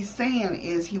 but what he's saying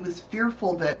is he was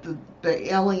fearful that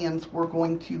the aliens were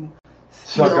going to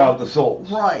suck out the souls.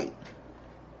 Right.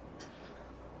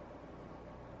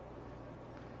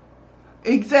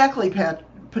 Exactly,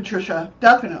 Patricia.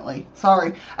 Definitely.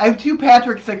 Sorry. I have two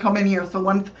Patricks that come in here, so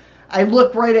when I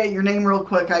look right at your name real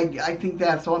quick, I think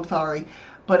that, so I'm sorry.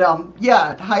 But,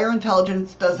 yeah, higher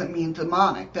intelligence doesn't mean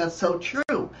demonic. That's so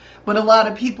true. But a lot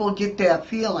of people get that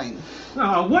feeling.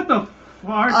 What the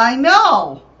fart? I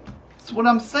know. That's what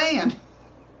I'm saying.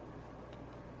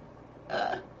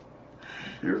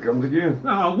 Here it comes again.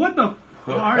 What the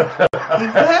fart?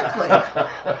 Exactly.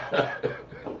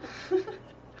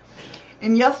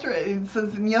 In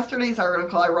yesterday's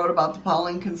article, I wrote about the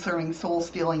polling concerning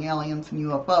soul-stealing aliens and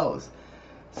UFOs.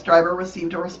 Stryber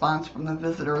received a response from the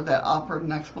visitor that offered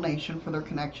an explanation for their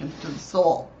connections to the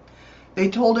soul. They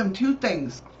told him two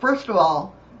things. First of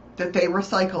all, that they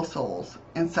recycle souls,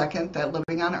 and second, that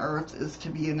living on Earth is to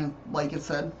be like it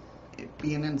said,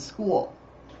 being in school.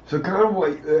 So kind of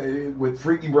like what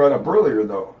Freaky brought up earlier,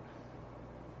 though.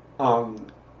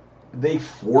 They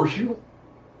force you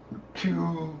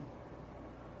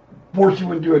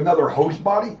into another host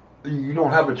body. You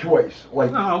don't have a choice.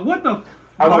 Like, what the?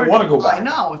 I don't want to go back. I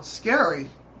know, it's scary.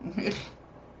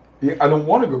 Yeah, I don't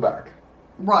want to go back.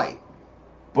 Right.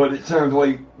 But it sounds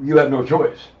like you have no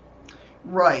choice.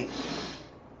 Right.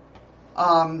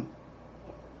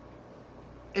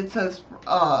 It says,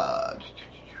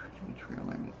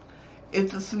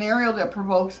 it's a scenario that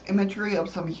provokes imagery of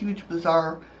some huge,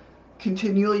 bizarre,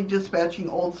 continually dispatching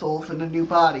old souls into new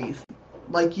bodies,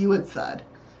 like you had said.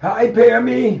 Hi,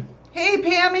 Pammy. Hey,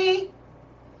 Pammy.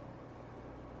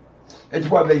 It's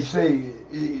why they say,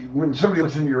 when somebody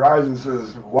looks into your eyes and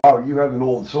says, wow, you have an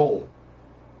old soul,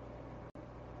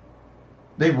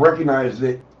 they recognize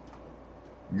that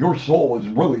your soul is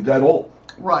really that old.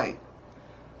 Right.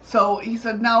 So he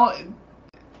said, now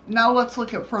let's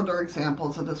look at further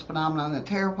examples of this phenomenon that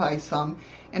terrifies some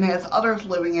and has others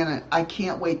living in it I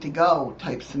can't wait to go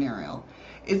type scenario.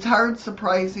 It's hardly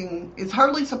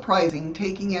surprising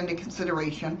taking into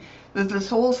consideration that the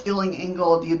soul-stealing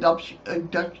angle of the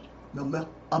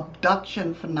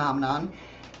abduction phenomenon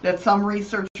that some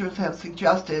researchers have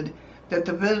suggested that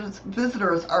the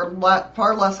visitors are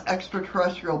far less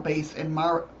extraterrestrial based and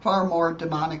far more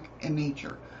demonic in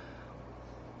nature.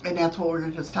 And that's what we were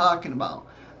just talking about.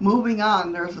 Moving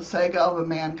on, there's a saga of a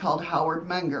man called Howard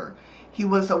Menger. He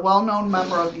was a well-known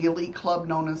member of the elite club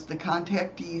known as the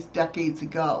Contactees decades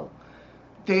ago.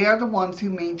 They are the ones who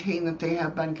maintain that they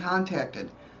have been contacted,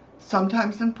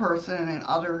 sometimes in person and in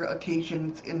other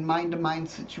occasions in mind-to-mind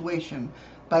situation,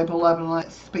 by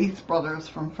benevolent space brothers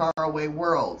from faraway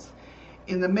worlds.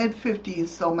 In the mid-50s,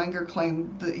 so Menger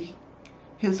claimed that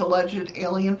his alleged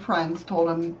alien friends told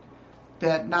him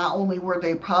that not only were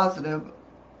they positive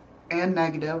and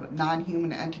negative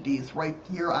non-human entities right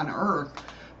here on Earth,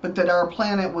 but that our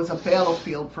planet was a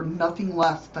battlefield for nothing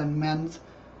less than men's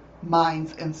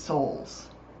minds and souls.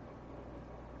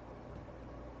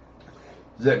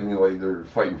 Does that mean like they're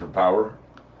fighting for power?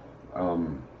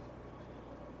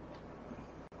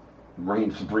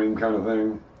 Reign supreme kind of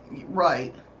thing?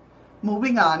 Right.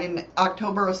 Moving on, in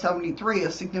October of 73,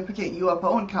 a significant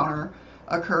UFO encounter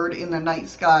occurred in the night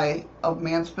sky of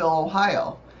Mansfield,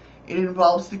 Ohio. It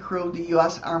involves the crew of the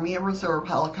U.S. Army Reserve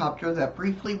helicopter that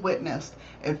briefly witnessed,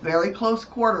 at very close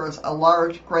quarters, a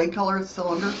large gray-colored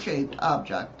cylinder-shaped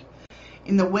object.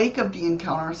 In the wake of the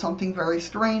encounter, something very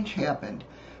strange happened.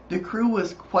 The crew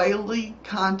was quietly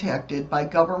contacted by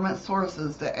government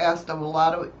sources that asked them a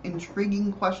lot of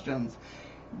intriguing questions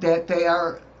that they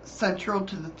are central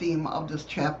to the theme of this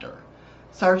chapter.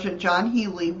 Sergeant John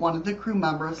Healy, one of the crew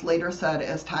members, later said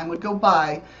as time would go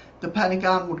by, the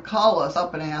Pentagon would call us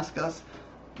up and ask us,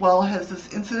 well, has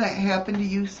this incident happened to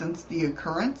you since the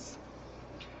occurrence?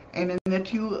 And in the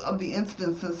two of the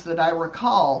instances that I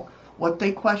recall, what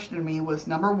they questioned me was,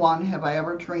 number one, have I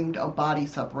ever dreamed of body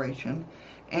separation?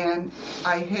 And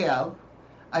I have.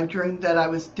 I've dreamed that I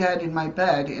was dead in my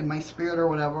bed and my spirit or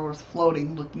whatever was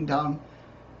floating, looking down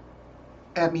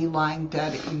at me lying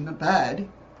dead in the bed.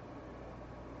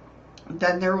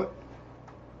 Then there,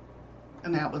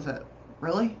 and that was it.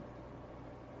 Really?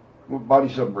 Well, body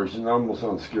separation almost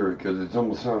sounds scary because it's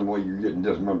almost sounding like you're getting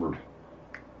dismembered.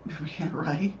 Yeah,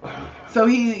 right. So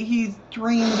he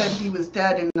dreamed that he was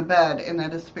dead in the bed and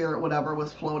that his spirit, whatever,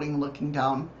 was floating, looking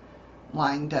down,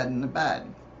 lying dead in the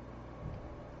bed.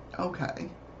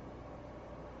 Okay.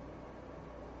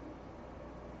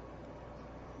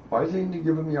 Why is Andy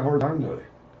giving me a hard time today?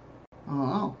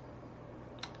 Oh.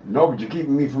 No, but you're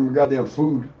keeping me from goddamn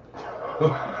food.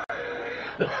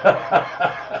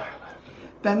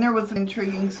 Then there was an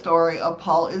intriguing story of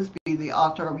Paul Isby, the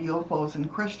author of UFOs and the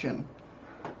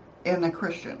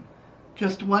Christian.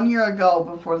 Just 1 year ago,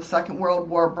 before the Second World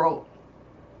War broke,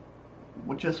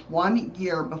 just 1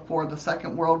 year before the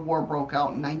Second World War broke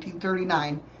out in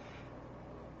 1939,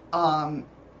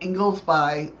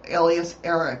 Inglesby, alias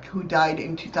Eric, who died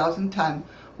in 2010,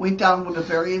 went down with a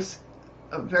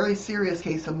very serious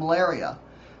case of malaria.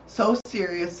 So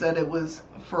serious that it was,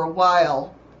 for a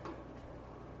while...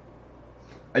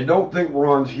 I don't think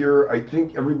Ron's here. I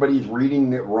think everybody's reading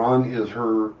that Ron is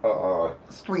her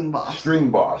string boss. String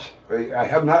boss. I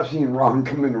have not seen Ron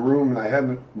come in the room, and I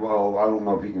haven't. Well, I don't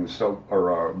know if he can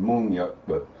moon yet,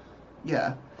 but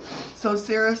yeah. So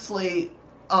seriously,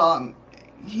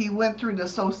 he went through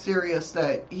this so serious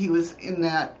that he was in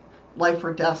that life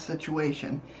or death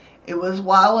situation. It was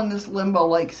while in this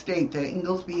limbo-like state that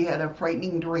Inglesby had a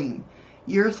frightening dream.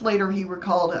 Years later, he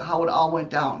recalled how it all went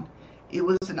down. It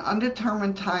was an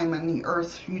undetermined time in the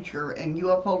Earth's future, and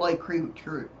UFO-like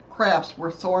crafts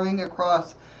were soaring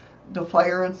across the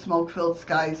fire and smoke-filled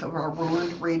skies of our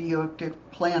ruined radioactive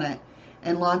planet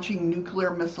and launching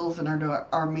nuclear missiles into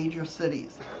our major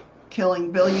cities,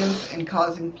 killing billions and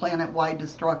causing planet-wide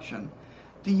destruction.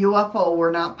 The UFO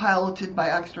were not piloted by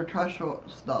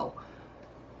extraterrestrials, though,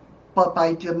 but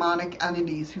by demonic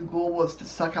entities whose goal was to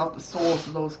suck out the souls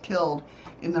of those killed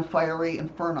in the fiery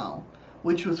inferno,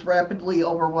 which was rapidly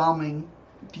overwhelming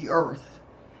the Earth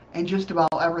and just about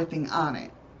everything on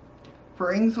it.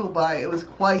 For Inglesby, it was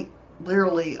quite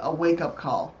literally a wake-up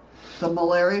call. The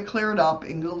malaria cleared up,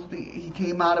 he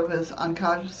came out of his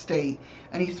unconscious state,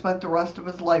 and he spent the rest of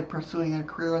his life pursuing a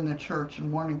career in the church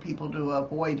and warning people to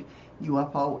avoid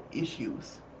UFO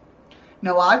issues.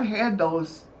 Now, I've had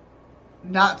those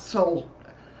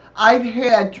I've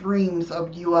had dreams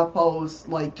of UFOs,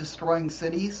 like, destroying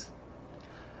cities.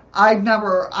 I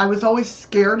was always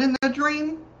scared in the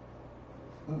dream,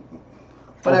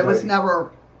 but okay. I was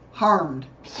never harmed.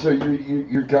 So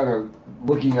you're kind of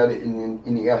looking at it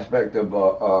in the aspect of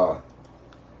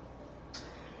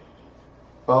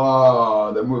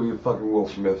that movie with fucking Will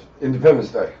Smith,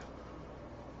 Independence Day.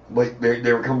 Like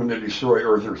they were coming to destroy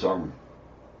Earth or something.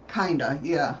 Kinda,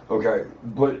 yeah. Okay,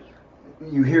 but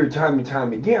you hear time and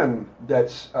time again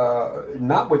that's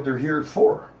not what they're here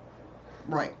for.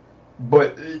 Right.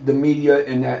 But the media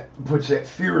and that puts that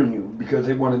fear in you because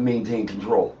they want to maintain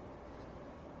control.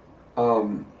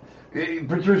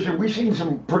 Patricia, we've seen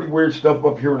some pretty weird stuff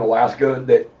up here in Alaska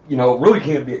that, really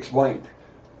can't be explained.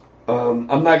 I'm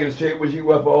not going to say it was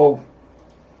UFO.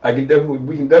 We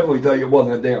can definitely tell you it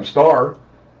wasn't a damn star.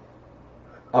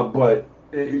 But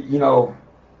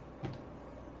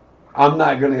I'm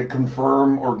not going to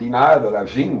confirm or deny that I've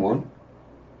seen one.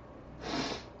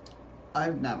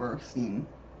 I've never seen.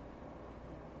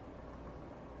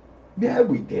 Yeah,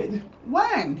 we did.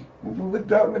 When? We lived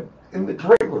down in the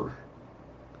trailer.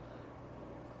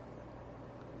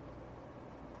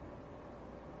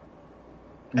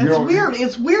 It's weird.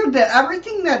 It's weird that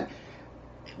everything that,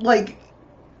 like,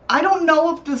 I don't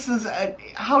know if this is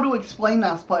how to explain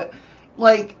this, but,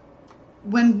 like,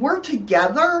 when we're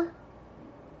together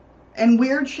and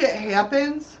weird shit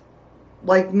happens,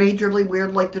 like majorly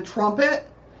weird, like the trumpet.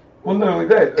 Well, not only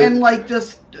that. And like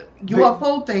this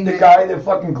UFO thing. The guy that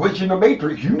fucking glitched in the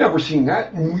Matrix. You never seen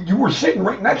that. And you were sitting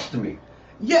right next to me.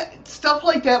 Yeah, stuff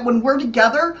like that. When we're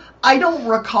together, I don't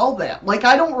recall that. Like,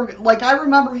 I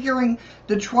remember hearing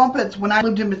the trumpets when I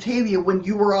lived in Batavia when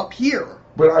you were up here.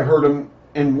 But I heard them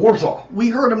in Warsaw. We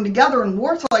heard them together in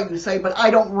Warsaw, you say, but I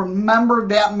don't remember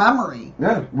that memory.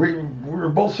 Yeah, we were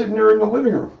both sitting there in the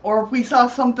living room. Or if we saw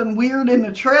something weird in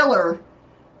the trailer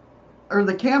or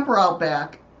the camper out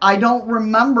back, I don't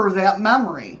remember that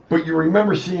memory. But you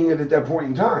remember seeing it at that point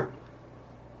in time.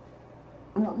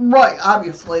 Right,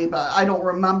 obviously, but I don't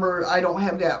remember, I don't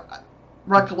have that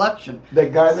recollection.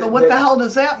 That guy. So what the hell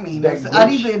does that mean? Is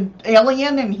Eddie the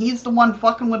alien and he's the one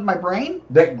fucking with my brain?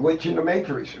 That glitch in the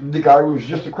Matrix. The guy was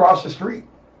just across the street.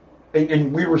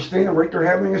 And we were standing right there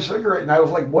having a cigarette, and I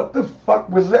was like, what the fuck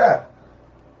was that?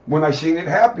 When I seen it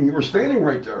happen, you were standing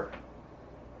right there.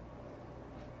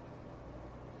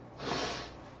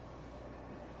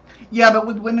 Yeah,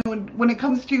 but when it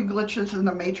comes to glitches in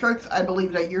the Matrix, I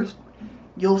believe that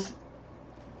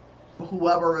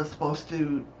whoever is supposed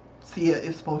to see it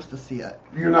is supposed to see it.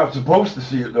 You're not supposed to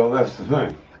see it, though. That's the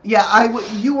thing. Yeah,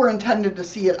 you were intended to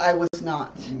see it. I was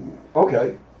not.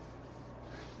 Okay.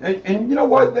 And you know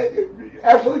what?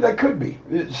 Actually, that could be.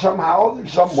 Somehow,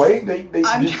 some way, they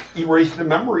just erase the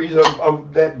memories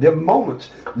of them moments.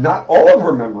 Not all of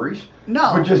her memories,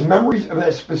 No. but just memories of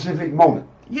that specific moment.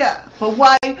 Yeah, but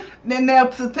why? Then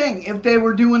that's the thing. If they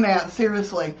were doing that,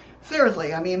 seriously,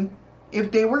 I mean, if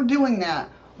they were doing that,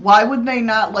 why would they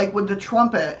not, like with the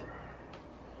trumpet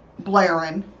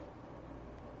blaring,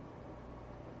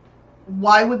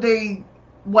 why would they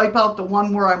wipe out the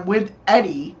one where I'm with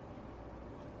Eddie,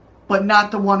 but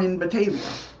not the one in Batavia?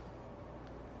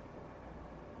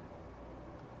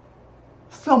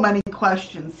 So many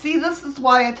questions. See, this is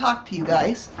why I talk to you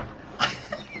guys.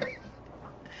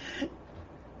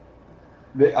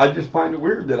 I just find it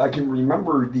weird that I can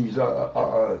remember these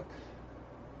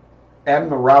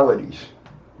abnormalities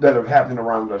that have happened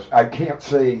around us. I can't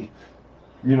say,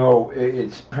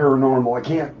 it's paranormal. I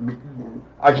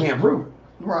can't prove it.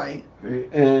 Right.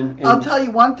 And I'll tell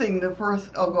you one thing. Go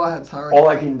ahead. Sorry. All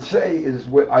I can say is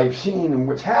what I've seen and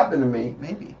what's happened to me.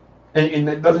 Maybe. And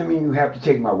that doesn't mean you have to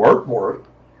take my word for it.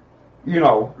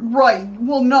 Right.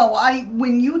 Well, no.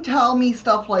 When you tell me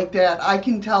stuff like that, I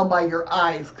can tell by your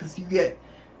eyes, because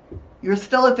you're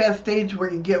still at that stage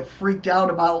where you get freaked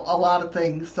out about a lot of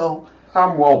things. So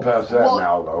I'm well past that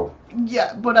now, though.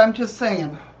 Yeah, but I'm just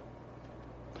saying.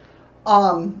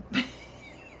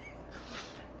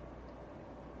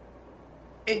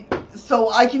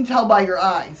 So I can tell by your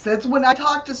eyes. That's when I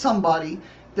talk to somebody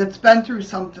that's been through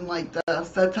something like this.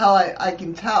 That's how I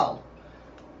can tell.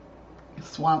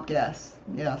 Swamp gas.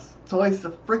 Yes. It's always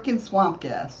the freaking swamp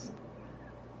gas.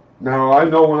 Now, I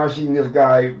know when I seen this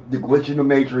guy, the glitch in the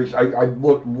Matrix, I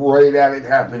looked right at it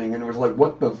happening, and it was like,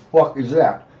 what the fuck is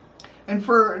that? And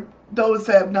for those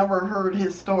that have never heard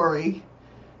his story,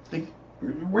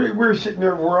 we're sitting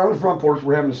there, we're on the front porch,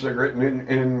 we're having a cigarette,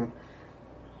 and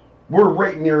we're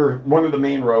right near one of the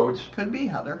main roads. Could be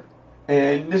Heather.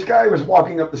 And this guy was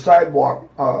walking up the sidewalk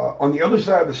on the other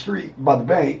side of the street by the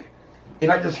bank,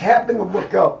 and I just happened to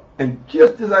look up, and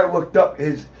just as I looked up,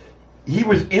 he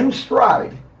was in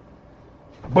stride,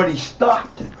 but he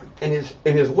stopped, and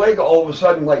his leg all of a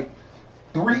sudden, like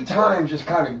 3 times, just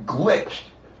kind of glitched.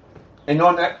 And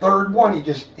on that third one,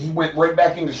 he went right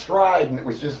back into stride, and it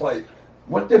was just like,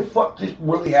 what the fuck just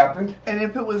really happened? And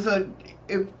if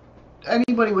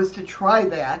anybody was to try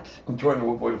that, I'm trying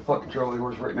to avoid a fucking Charlie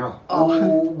horse right now.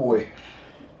 Oh boy!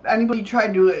 Anybody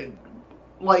tried to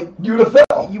you'd have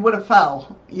fell. You would have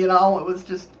fell. It was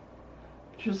just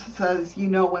says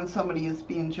when somebody is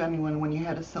being genuine when you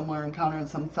had a similar encounter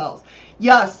as themselves.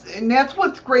 Yes, and that's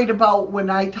what's great about when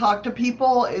I talk to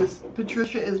people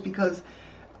Patricia, is because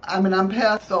I'm an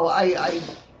empath, so I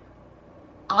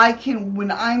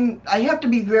have to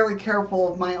be very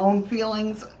careful of my own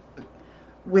feelings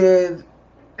and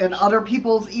other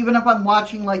people's, even if I'm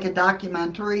watching like a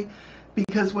documentary,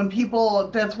 because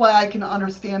that's why I can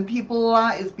understand people a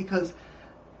lot, is because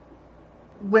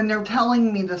when they're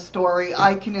telling me the story,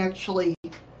 I can actually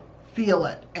feel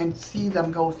it and see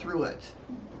them go through it.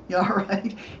 You all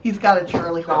right? He's got a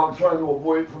Charlie horse. No, I'm trying to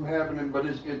avoid it from happening, but I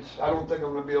don't think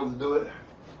I'm going to be able to do it.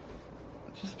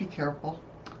 Just be careful.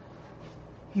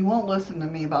 He won't listen to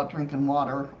me about drinking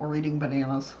water or eating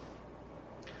bananas.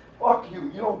 Fuck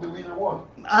you. You don't do either one.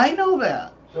 I know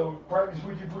that. So practice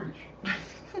what you preach.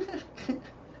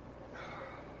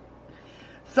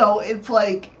 So it's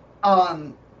like,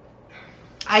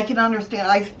 I can understand,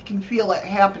 I can feel it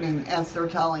happening as they're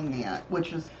telling me it,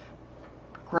 which is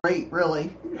great,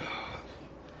 really.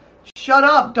 Shut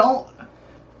up.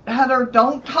 Heather,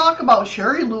 don't talk about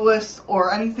Sherry Lewis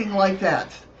or anything like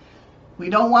that. We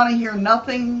don't want to hear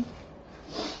nothing.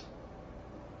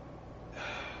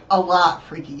 A lot,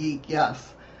 Freaky Geek,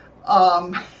 yes.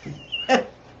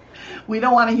 We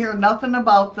don't want to hear nothing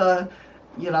about the,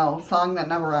 song that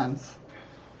never ends.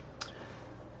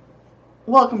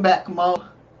 Welcome back, Mo.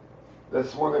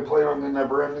 That's the one they play on the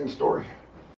Never Ending Story.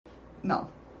 No.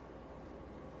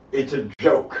 It's a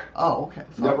joke. Oh, okay.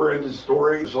 So, Never Ending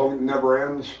Story, the song never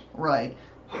ends. Right.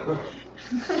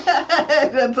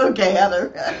 That's okay,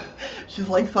 Heather. She's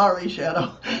like, sorry,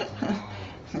 Shadow.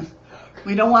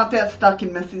 We don't want that stuck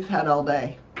in Missy's head all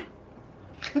day.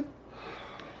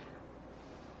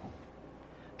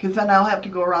 Because then I'll have to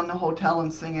go around the hotel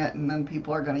and sing it, and then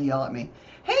people are going to yell at me.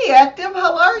 Hey, Active,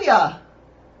 how are ya?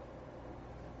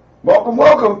 Welcome,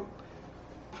 welcome.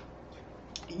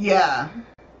 Yeah.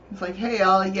 It's like, hey,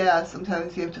 yeah,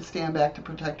 sometimes you have to stand back to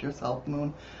protect yourself,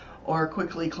 Moon. or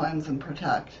quickly cleanse and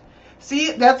protect.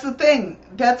 See, that's the thing.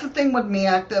 That's the thing with me,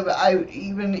 Active.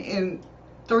 Even in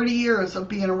 30 years of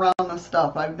being around this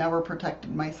stuff, I've never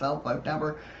protected myself. I've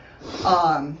never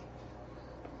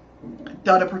done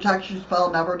a protection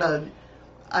spell.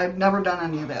 I've never done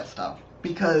any of that stuff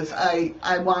because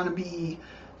I want to be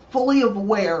fully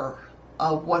aware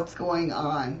of what's going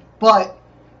on. But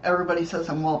everybody says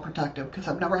I'm well protected because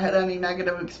I've never had any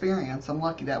negative experience. I'm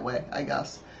lucky that way, I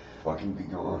guess. Fucking be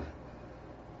gone.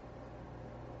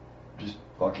 Just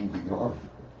fucking be gone.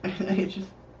 It's just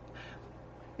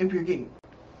if you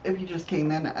just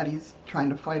came in, Eddie's trying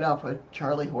to fight off a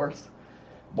Charlie horse.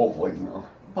 Both legs now.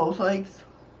 Both legs.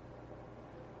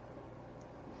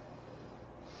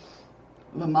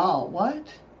 Lamal, what?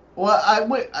 Well,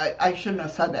 I shouldn't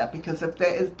have said that because if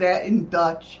that is that in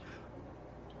Dutch.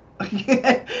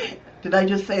 Did I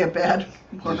just say a bad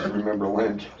word? Just remember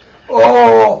Lynch.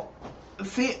 Oh!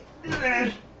 See,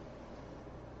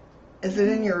 is it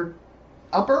in your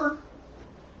upper?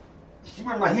 See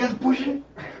where my hand's pushing?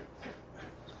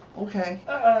 Okay.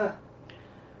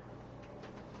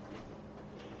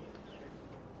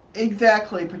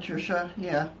 Exactly, Patricia.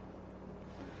 Yeah.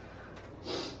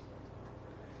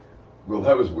 Well,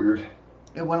 that was weird.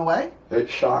 It went away? It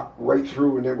shot right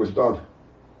through and it was done.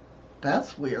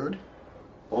 That's weird.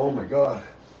 Oh my god.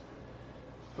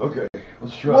 Okay,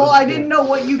 let's try. Well, this I again. didn't know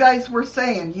what you guys were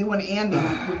saying, you and Andy,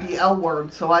 with the L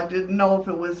word, so I didn't know if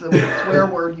it was a swear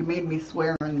word. You made me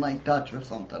swear in, like, Dutch or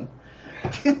something.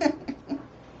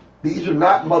 These are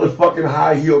not motherfucking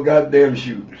high heel goddamn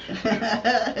shoes.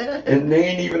 And they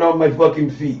ain't even on my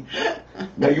fucking feet.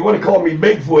 Now, you want to call me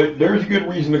Bigfoot, there's a good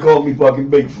reason to call me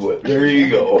fucking Bigfoot. There you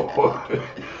go.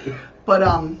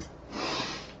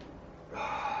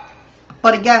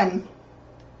 But again,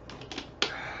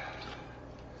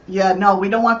 yeah, no, we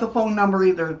don't want the phone number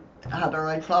either, Heather.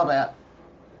 I saw that.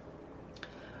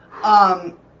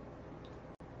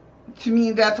 To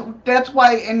me, that's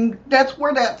why, and that's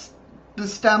where that's the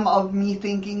stem of me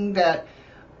thinking that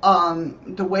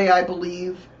the way I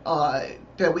believe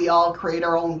that we all create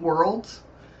our own worlds.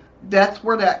 That's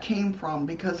where that came from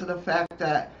because of the fact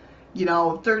that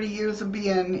 30 years of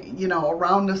being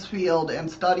around this field and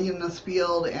studying this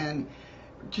field and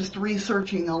just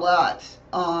researching a lot.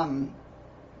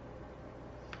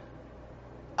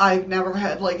 I've never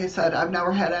had, like I said, I've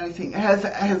never had anything. Has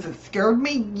it scared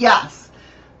me? Yes.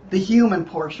 The human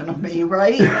portion of me,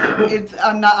 right?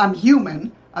 I'm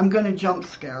human. I'm gonna jump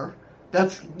scare.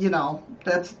 And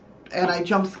I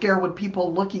jump scare with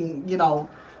people looking,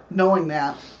 knowing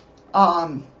that.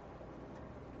 But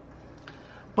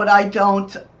I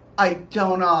don't,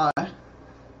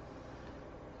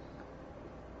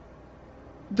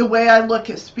 the way I look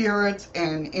at spirits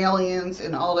and aliens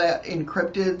and all that in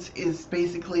cryptids is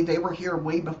basically they were here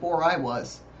way before I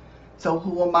was. So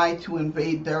who am I to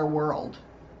invade their world?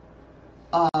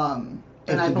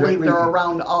 And I believe they're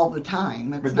around all the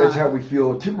time. That's how we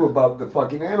feel too about the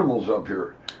fucking animals up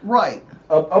here. Right.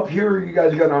 Up here, you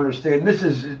guys got to understand. This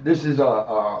is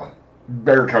a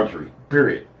bear country.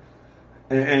 Period.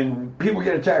 And people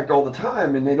get attacked all the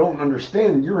time, and they don't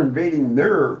understand you're invading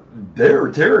their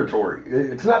territory.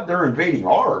 It's not they're invading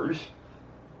ours.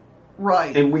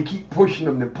 Right. And we keep pushing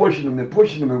them and pushing them and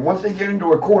pushing them. And once they get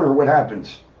into a corner, what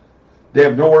happens? They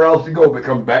have nowhere else to go but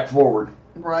come back forward.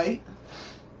 Right.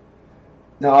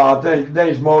 No,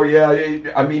 thanks, Mo. Yeah,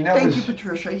 I mean, Thank you,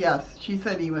 Patricia. Yes, she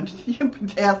said even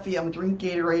potassium, drink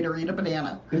Gatorade, or eat a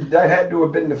banana. That had to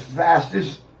have been the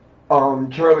fastest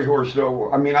Charlie horse,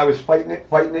 though. I mean, I was fighting it,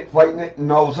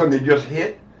 and all of a sudden it just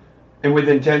hit, and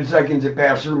within 10 seconds it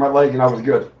passed through my leg, and I was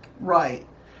good. Right.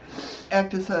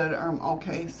 Acta said,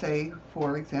 okay, say,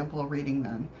 for example, a reading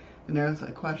then. And there's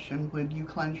a question, would you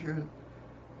cleanse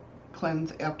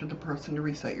after the person to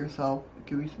reset yourself?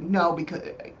 No, because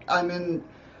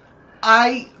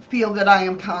I feel that I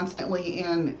am constantly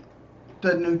in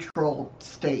the neutral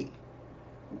state.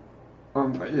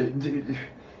 What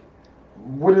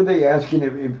are they asking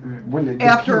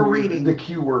after a reading? The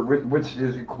Q word,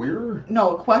 is it queer?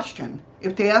 No, a question.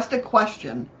 If they asked a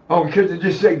question. Oh, because they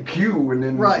just say Q and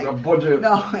then right. A bunch of...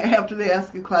 No, after they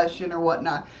ask a question or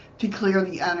whatnot, to clear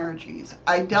the energies.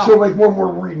 I don't. So like when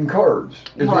we're reading cards.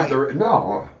 Right.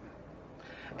 No.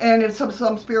 And if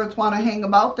some spirits want to hang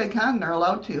about, they can. They're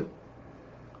allowed to.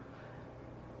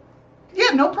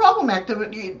 Yeah, no problem,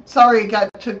 activity. Sorry, it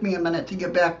took me a minute to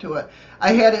get back to it.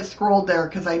 I had it scrolled there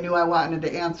because I knew I wanted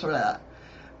to answer that.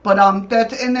 But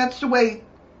that's the way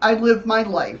I live my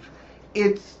life.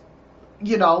 It's,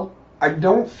 I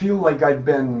don't feel like I've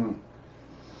been...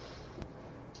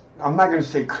 I'm not going to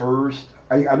say cursed.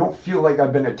 I don't feel like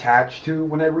I've been attached to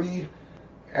when I read.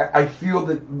 I feel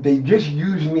that they just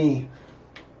use me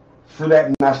for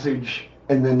that message,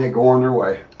 and then they go on their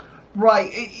way.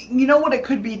 Right. You know what it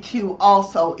could be too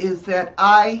also is that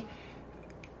I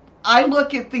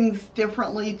look at things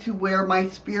differently to where my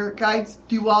spirit guides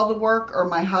do all the work or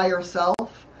my higher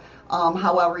self.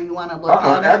 However you want to look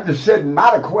at it. After said,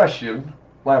 not a question.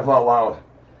 Laugh out loud.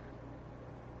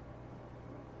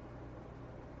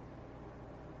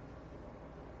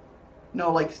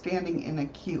 No, like standing in a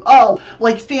queue. Oh,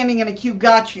 like standing in a queue.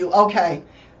 Got you. Okay.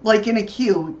 Like in a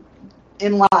queue,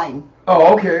 in line.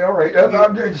 Oh, okay, all right.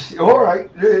 All right.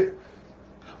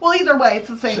 Well, either way, it's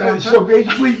the same answer. So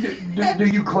basically, do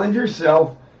you cleanse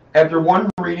yourself after one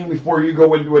reading before you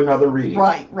go into another reading?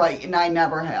 Right, and I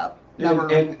never have.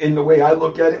 Never. And the way I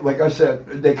look at it, like I said,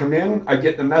 they come in, I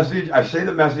get the message, I say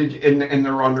the message, and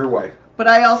they're on their way. But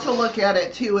I also look at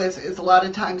it too as a lot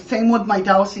of times, same with my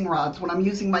dowsing rods. When I'm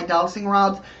using my dowsing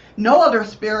rods, no other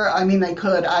spirit, I mean, they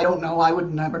could, I don't know, I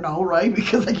would never know, right?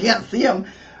 Because I can't see them.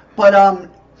 But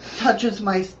touches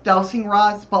my dowsing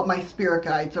rods, but my spirit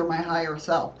guides or my higher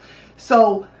self.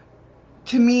 So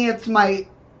to me, it's my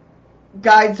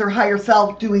guides or higher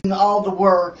self doing all the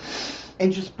work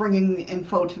and just bringing the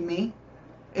info to me,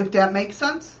 if that makes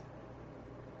sense.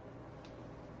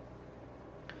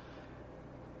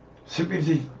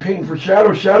 Sympathy, pain for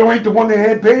Shadow. Shadow ain't the one that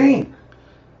had pain.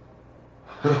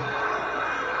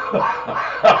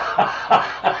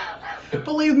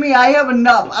 Believe me, I have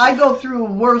enough. I go through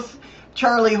worse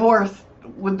Charlie horse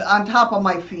with on top of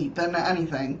my feet than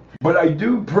anything. But I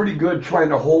do pretty good trying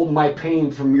to hold my pain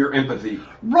from your empathy.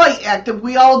 Right, Active.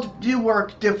 We all do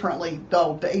work differently,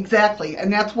 though. Exactly,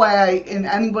 and that's why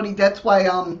that's why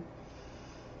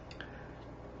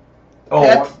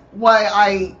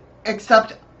I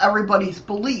accept everybody's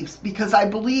beliefs, because I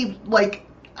believe, like,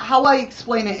 how I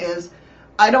explain it is,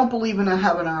 I don't believe in a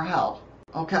heaven or hell.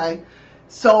 Okay,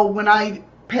 so when I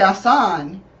pass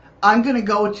on, I'm going to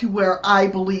go to where I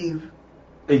believe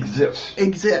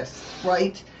exists,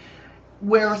 right?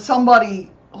 Where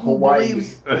somebody who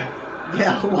believes,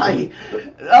 Hawaii,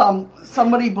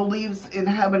 somebody believes in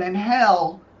heaven and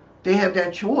hell, they have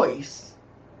that choice.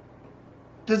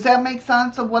 Does that make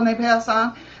sense? Of when they pass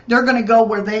on, they're going to go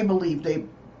where they believe they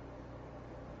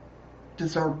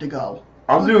deserve to go.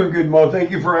 I'm doing good, Mo. Thank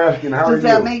you for asking. How are you? Does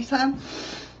that make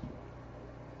sense?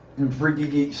 And Freaky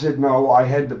Geek said, no, I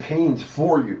had the pains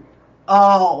for you.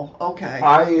 Oh, okay.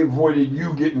 I avoided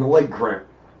you getting the leg cramp.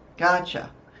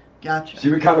 Gotcha.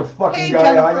 See what kind of fucking hey, guy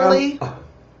Jennifer I am? Lee.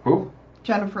 Who?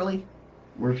 Jennifer Lee.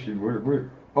 Where's she?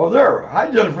 Where? Oh, there. Hi,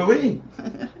 Jennifer Lee.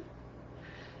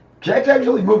 Jack's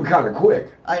actually moving kind of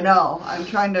quick. I know. I'm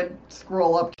trying to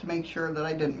scroll up to make sure that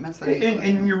I didn't miss anything.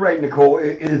 And you're right, Nicole.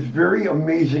 It is very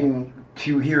amazing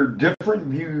to hear different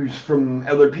views from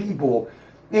other people,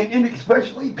 and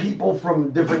especially people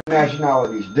from different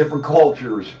nationalities, different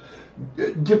cultures,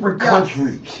 different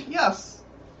countries. Yes.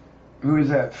 Who is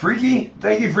that? Freaky?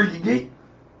 Thank you, Freaky Geek.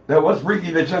 That was Freaky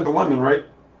that sent the lemon, right?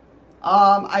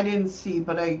 I didn't see,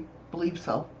 but I believe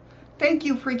so. Thank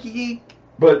you, Freaky Geek.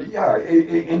 But yeah,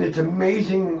 and it's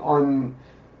amazing on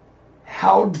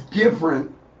how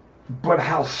different, but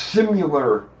how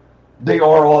similar they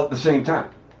are all at the same time.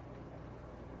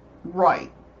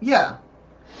 Right. Yeah.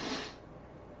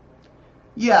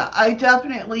 Yeah, I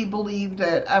definitely believe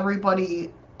that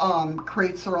everybody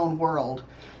creates their own world.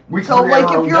 We create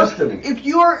our own destiny. If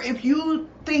you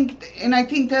think, and I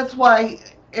think that's why,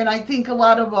 and I think a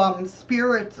lot of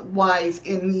spirits wise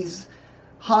in these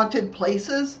haunted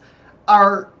places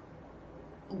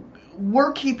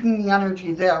we're keeping the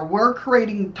energy there. We're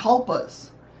creating tulpas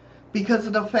because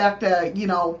of the fact that,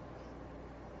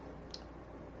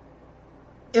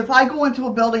 if I go into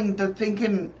a building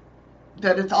thinking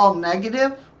that it's all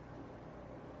negative,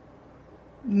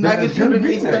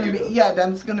 negativity is going to be,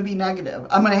 then it's going to be negative.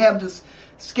 I'm going to have this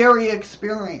scary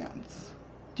experience.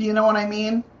 Do you know what I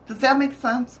mean? Does that make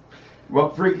sense?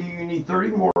 Well, Freaky, you need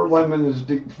 30 more lemons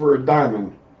for a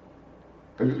diamond.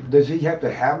 Does he have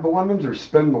to have the lemons or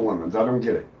spend the lemons? I don't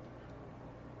get it.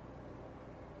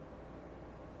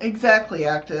 Exactly,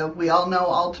 Active. We all know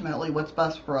ultimately what's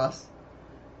best for us.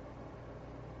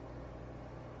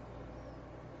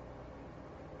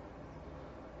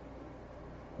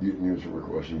 You didn't answer my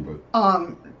question,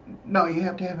 but... No, you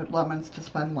have to have lemons to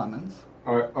spend lemons.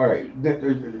 All right.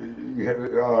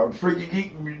 Freaky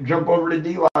Geek, jump over to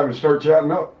D-Live and start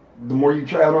chatting up. The more you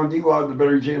chat on D-Live, the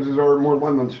better your chances are more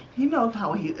lemons. He knows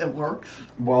how it works.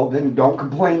 Well, then don't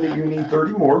complain that you need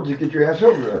 30 more. Just get your ass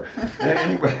over there.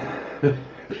 Anyway.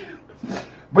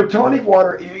 But tonic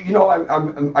water,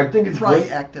 I think it's right,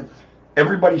 great. Active.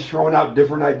 Everybody's throwing out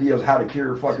different ideas how to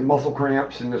cure fucking muscle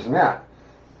cramps and this and that.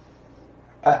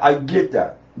 I get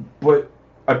that, but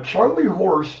a Charlie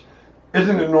horse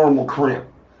isn't a normal cramp.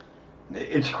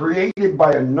 It's created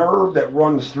by a nerve that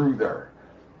runs through there,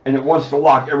 and it wants to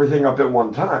lock everything up at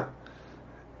one time.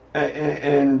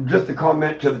 And just to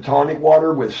comment to the tonic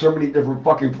water with so many different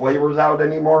fucking flavors out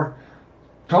anymore,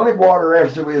 tonic water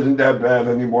actually isn't that bad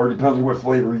anymore. Depends on what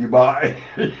flavor you buy.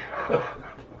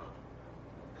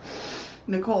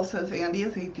 Nicole says, Andy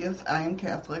is atheist. I am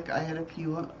Catholic. I had a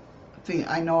few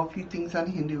I know a few things on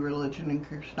Hindu religion and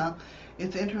Krishna.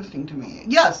 It's interesting to me.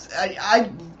 Yes, I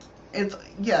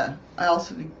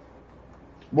also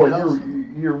Well,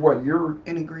 you're what? You're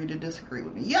and agree to disagree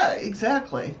with me. Yeah,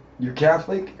 exactly. You're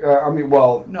Catholic?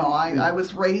 Well, No, I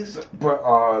was raised but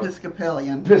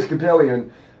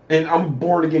Episcopalian, and I'm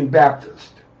born again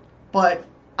Baptist. but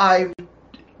But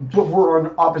we're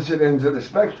on opposite ends of the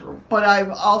spectrum. I've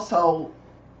also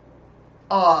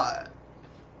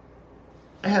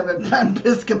haven't been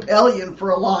Episcopalian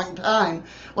for a long time.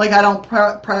 Like, I don't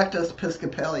practice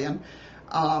Episcopalian.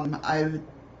 I've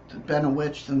been a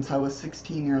witch since I was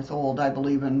 16 years old. I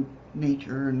believe in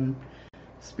nature and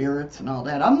spirits and all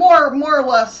that. I'm more or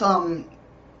less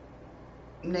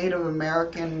Native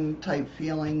American type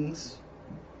feelings.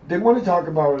 They want to talk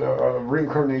about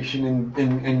reincarnation,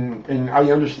 and I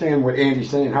understand what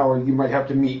Andy's saying, how you might have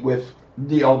to meet with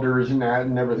the elders and that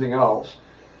and everything else.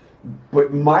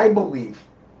 But my belief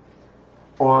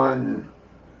on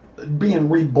being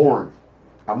reborn,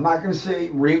 I'm not going to say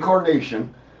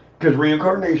reincarnation, because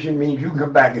reincarnation means you can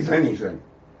come back as anything.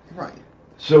 Right.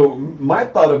 So my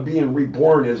thought of being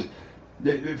reborn is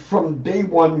from day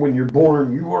one when you're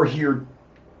born, you are here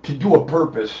to do a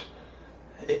purpose.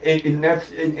 And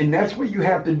that's what you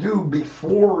have to do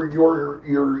before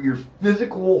your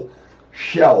physical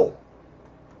shell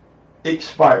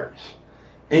expires.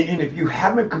 And if you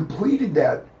haven't completed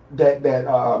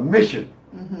that mission,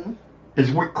 Mm-hmm. is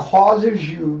what causes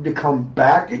you to come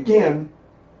back again,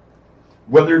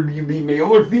 whether you be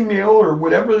male or female or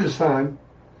whatever this time,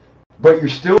 but you're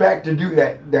still back to do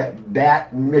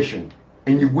that mission,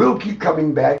 and you will keep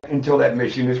coming back until that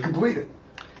mission is completed.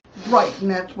 Right,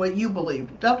 and that's what you believe,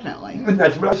 definitely. And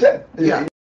that's what I said. Yeah.